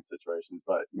as living situations.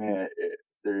 But man,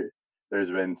 there's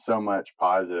been so much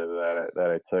positive that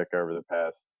I took over the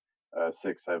past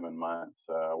 6-7 months.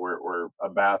 We're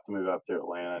about to move up to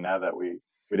Atlanta now that we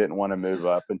didn't want to move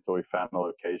up until we found the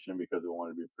location because we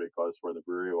wanted to be pretty close where the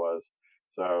brewery was.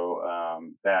 So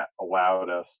that allowed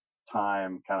us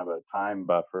kind of a time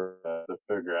buffer to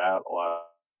figure out a lot.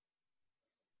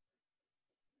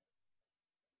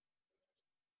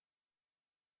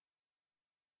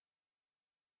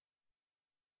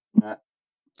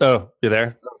 Oh, you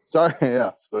there? Sorry,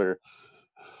 yeah, sorry.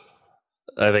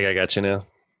 I think I got you now.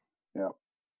 Yeah.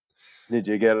 Did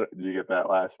you get that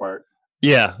last part?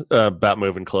 Yeah, about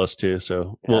moving close to.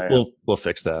 So we'll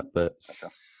fix that. But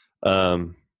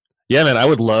yeah, man, I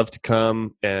would love to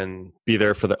come and be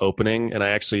there for the opening. And I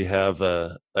actually have I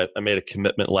made a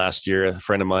commitment last year. A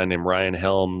friend of mine named Ryan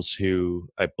Helms, who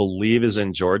I believe is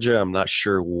in Georgia. I'm not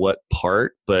sure what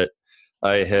part, but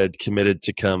I had committed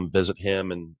to come visit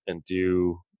him and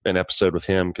do an episode with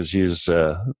him because he's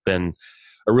been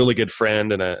a really good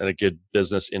friend and a good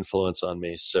business influence on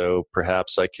me. So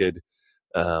perhaps I could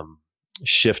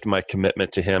shift my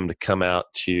commitment to him to come out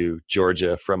to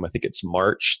Georgia from, I think it's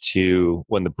March to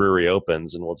when the brewery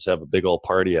opens, and we'll just have a big old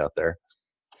party out there.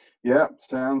 Yeah,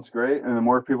 sounds great. And the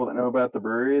more people that know about the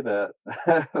brewery that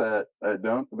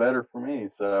don't, the better for me.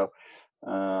 So,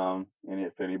 and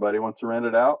if anybody wants to rent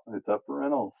it out, it's up for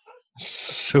rentals.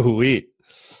 Sweet.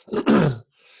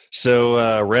 So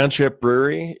Roundtrip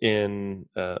Brewery in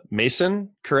Mason,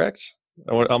 correct?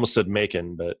 I almost said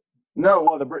Macon, but no.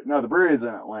 Well, the brewery is in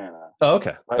Atlanta. Oh,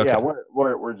 okay. But okay. Yeah,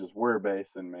 we're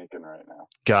based in Macon right now.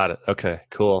 Got it. Okay,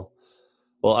 cool.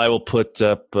 Well, I will put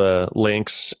up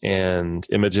links and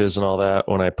images and all that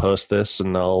when I post this,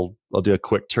 and I'll do a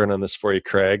quick turn on this for you,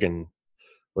 Craig, and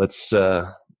let's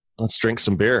drink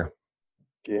some beer.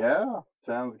 Yeah,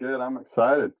 sounds good. I'm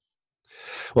excited.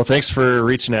 Well, thanks for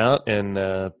reaching out and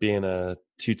being a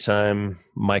 2-time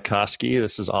Mycoskie.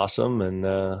 This is awesome, and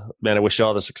man, I wish you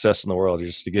all the success in the world. You're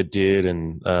just a good dude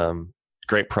and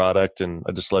great product, and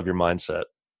I just love your mindset.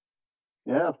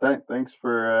 Yeah, thanks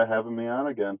for having me on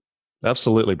again.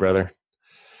 Absolutely, brother.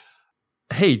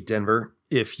 Hey, Denver,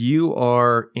 if you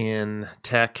are in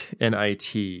tech and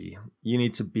IT, you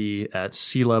need to be at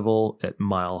sea level at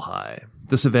Mile High.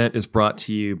 This event is brought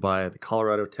to you by the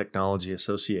Colorado Technology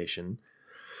Association.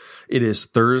 It is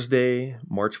Thursday,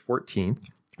 March 14th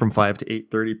from 5 to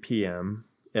 8:30 p.m.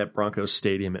 at Broncos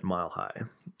Stadium at Mile High.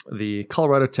 The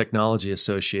Colorado Technology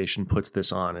Association puts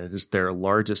this on. It is their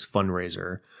largest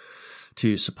fundraiser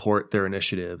to support their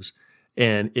initiatives.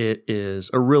 And it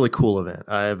is a really cool event.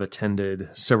 I've attended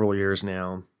several years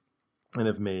now and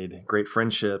have made great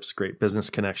friendships, great business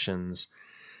connections.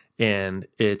 And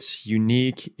it's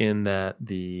unique in that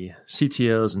the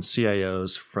CTOs and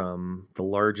CIOs from the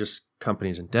largest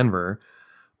companies in Denver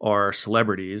are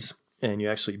celebrities, and you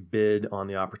actually bid on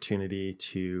the opportunity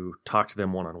to talk to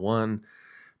them one-on-one.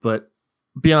 But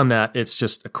beyond that, it's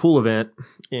just a cool event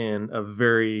in a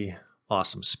very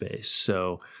awesome space.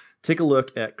 So take a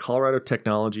look at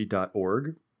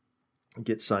coloradotechnology.org,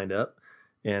 get signed up.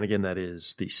 And again, that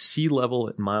is the Sea Level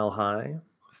at Mile High,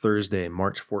 Thursday,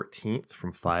 March 14th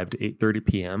from 5 to 8:30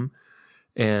 p.m.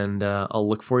 And I'll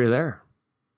look for you there.